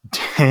Hawkins.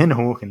 Dan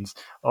Hawkins.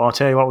 I'll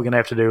tell you what we're going to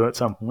have to do at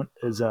some point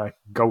is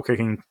goal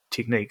kicking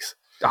techniques.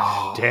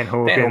 Dan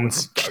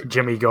Hawkins,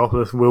 Jimmy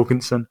Gopperth,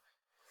 Wilkinson.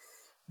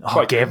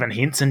 Gavin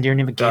Henson. Do you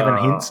remember Gavin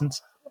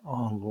Henson's?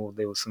 Oh, Lord,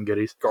 there was some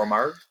goodies.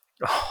 Gormar.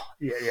 Oh,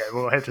 yeah,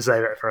 we'll have to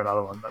save that for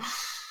another one. But,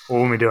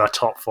 or when we do our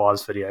top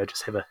fives video,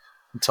 just have a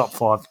top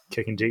 5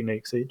 kicking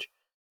techniques each.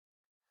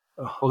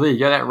 Oh. Well, there you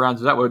go. That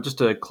rounds it up. Well, just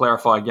to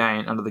clarify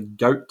again, under the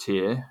GOAT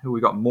tier,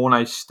 we got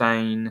Mornay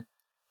Stain,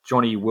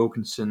 Johnny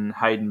Wilkinson,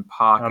 Hayden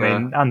Parker.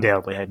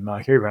 Undoubtedly Hayden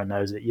Parker. Everyone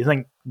knows it. You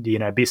think,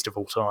 best of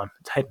all time.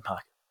 It's Hayden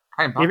Parker.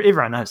 Parker.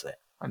 Everyone knows that.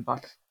 Hayden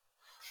Parker.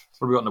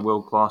 What have we got in the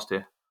world class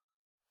tier?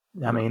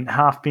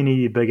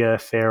 Halfpenny, Bigger,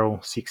 Farrell,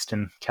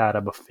 Sexton,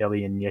 Carter,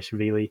 Buffelli, and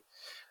Yashvili.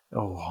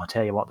 Oh, I'll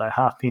tell you what, though,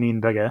 Halfpenny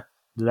and Bigger,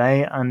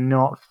 they are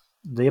not...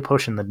 They're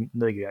pushing the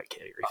GOAT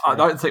category. I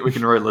don't think we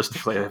can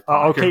realistically have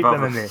Parker. I'll keep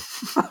them in there.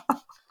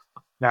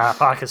 Nah,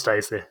 Parker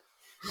stays there.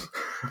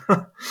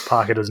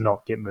 Parker does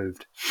not get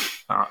moved.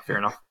 All right, fair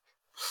enough.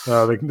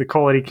 The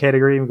quality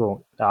category, we've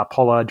got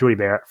Pollard, Geordie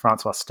Barrett,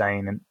 Francois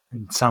Stein,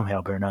 and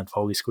somehow Bernard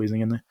Foley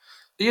squeezing in there.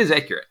 He is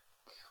accurate.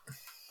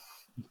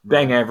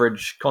 Bang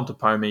average,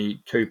 Contapomi,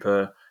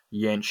 Cooper,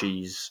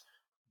 Yanchis,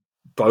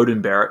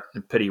 Bowden Barrett,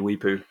 and Pity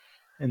Weepu.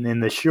 And then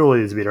there's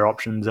better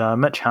options.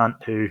 Mitch Hunt,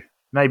 who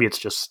maybe it's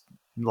just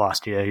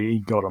last year he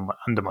got him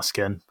under my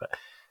skin, but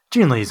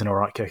generally he's an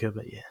alright kicker.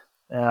 But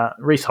yeah,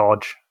 Reece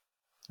Hodge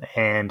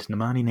and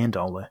Nemani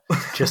Nandola,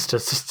 just to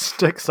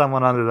stick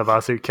someone under the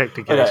bus who kicked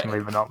occasionally,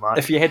 but not much.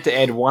 If you had to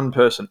add one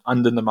person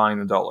under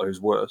Nemani Nandola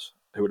who's worse,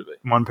 who would it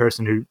be? One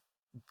person who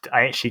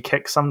actually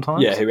kicks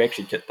sometimes. Yeah, who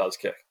actually does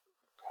kick.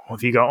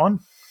 Have you got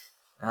one?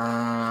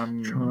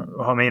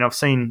 I've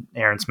seen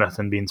Aaron Smith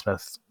and Ben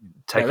Smith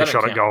take a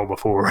shot at goal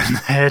before, and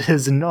that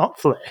is not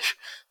flash.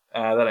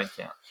 That don't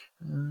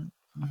count.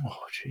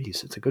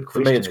 Jeez, it's a good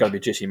question. For me, it's got to be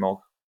Jesse Mogg.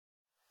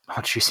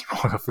 Oh, Jesse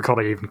Mogg, I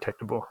forgot he even kicked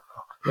the ball.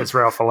 That's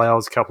Ralph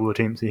Alau's couple of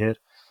attempts he had.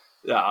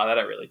 No, that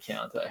don't really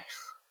count, eh?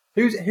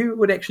 Who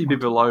would actually be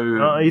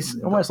below...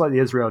 he's almost like the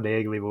Israel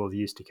Dag level he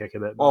used to kick a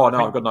bit. Oh,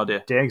 no, I've got no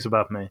idea. Dag's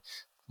above me.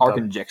 I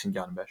reckon Jackson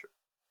Garden Bishop.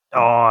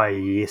 Oh,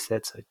 yes,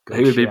 that's a good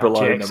He would be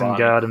below Jackson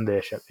Garden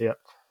Bishop, yeah.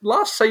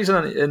 Last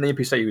season in the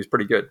NPC, he was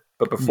pretty good.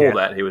 But before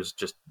that, he was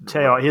just...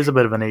 Tell you what, here's a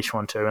bit of a niche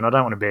one too, and I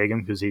don't want to bag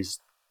him because he's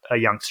a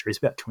youngster. He's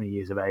about 20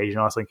 years of age, and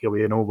I think he'll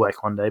be an All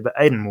Black one day. But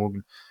Aidan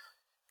Morgan,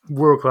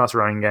 world-class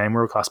running game,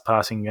 world-class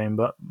passing game,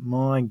 but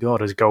my God,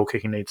 his goal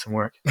kicking needs some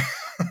work.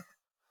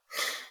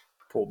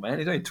 Poor man,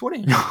 he's only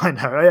 20. I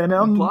know,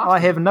 and I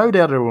have no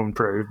doubt it will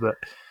improve, but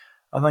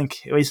I think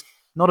he's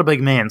not a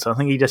big man, so I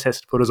think he just has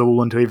to put his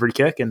all into every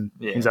kick and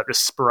ends up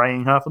just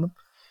spraying half of them.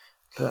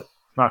 But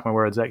mark my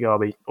words, that guy will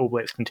be All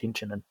Blacks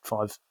contention in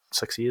 5-6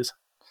 years.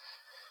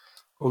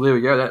 Well, there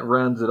we go. That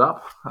rounds it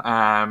up.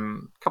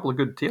 Couple of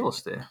good tier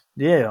lists there.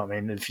 Yeah,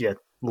 if you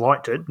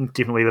liked it,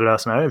 definitely let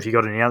us know. If you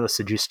got any other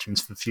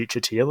suggestions for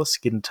future tier lists,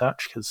 get in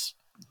touch, because,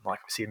 like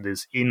we said,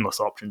 there's endless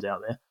options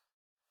out there.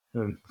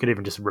 We could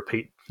even just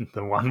repeat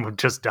the one we've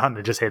just done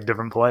and just had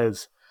different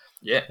players.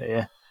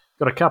 Yeah.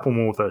 Got a couple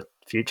more for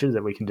futures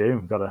that we can do.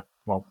 We've got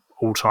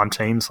all-time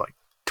teams like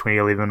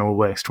 2011 All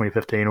Blacks,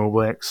 2015 All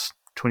Blacks,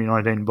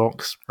 2019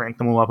 Box, rank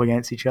them all up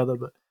against each other.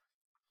 But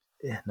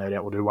yeah, no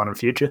doubt we'll do one in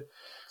future.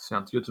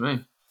 Sounds good to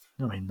me.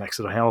 Makes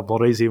it a hell of a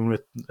lot easier when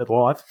with it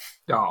live.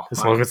 Oh,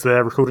 as long as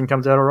the recording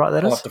comes out all right,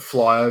 that I'll is. have to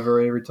fly over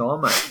every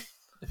time, mate,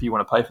 if you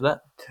want to pay for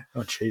that.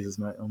 Oh, Jesus,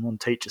 mate. I'm on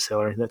teacher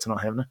salary. That's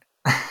not happening.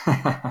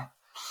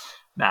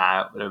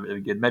 Nah, it'll be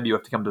good. Maybe you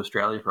have to come to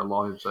Australia for a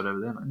live episode over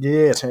there, mate.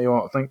 Yeah, I tell you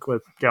what, I think we're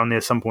going there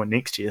at some point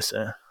next year, so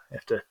I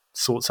have to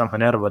sort something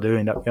out if I do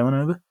end up going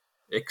over.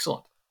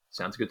 Excellent.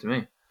 Sounds good to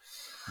me.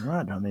 All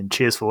right,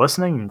 cheers for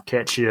listening, and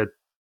catch you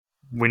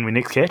when we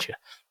next catch you.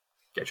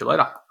 Catch you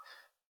later.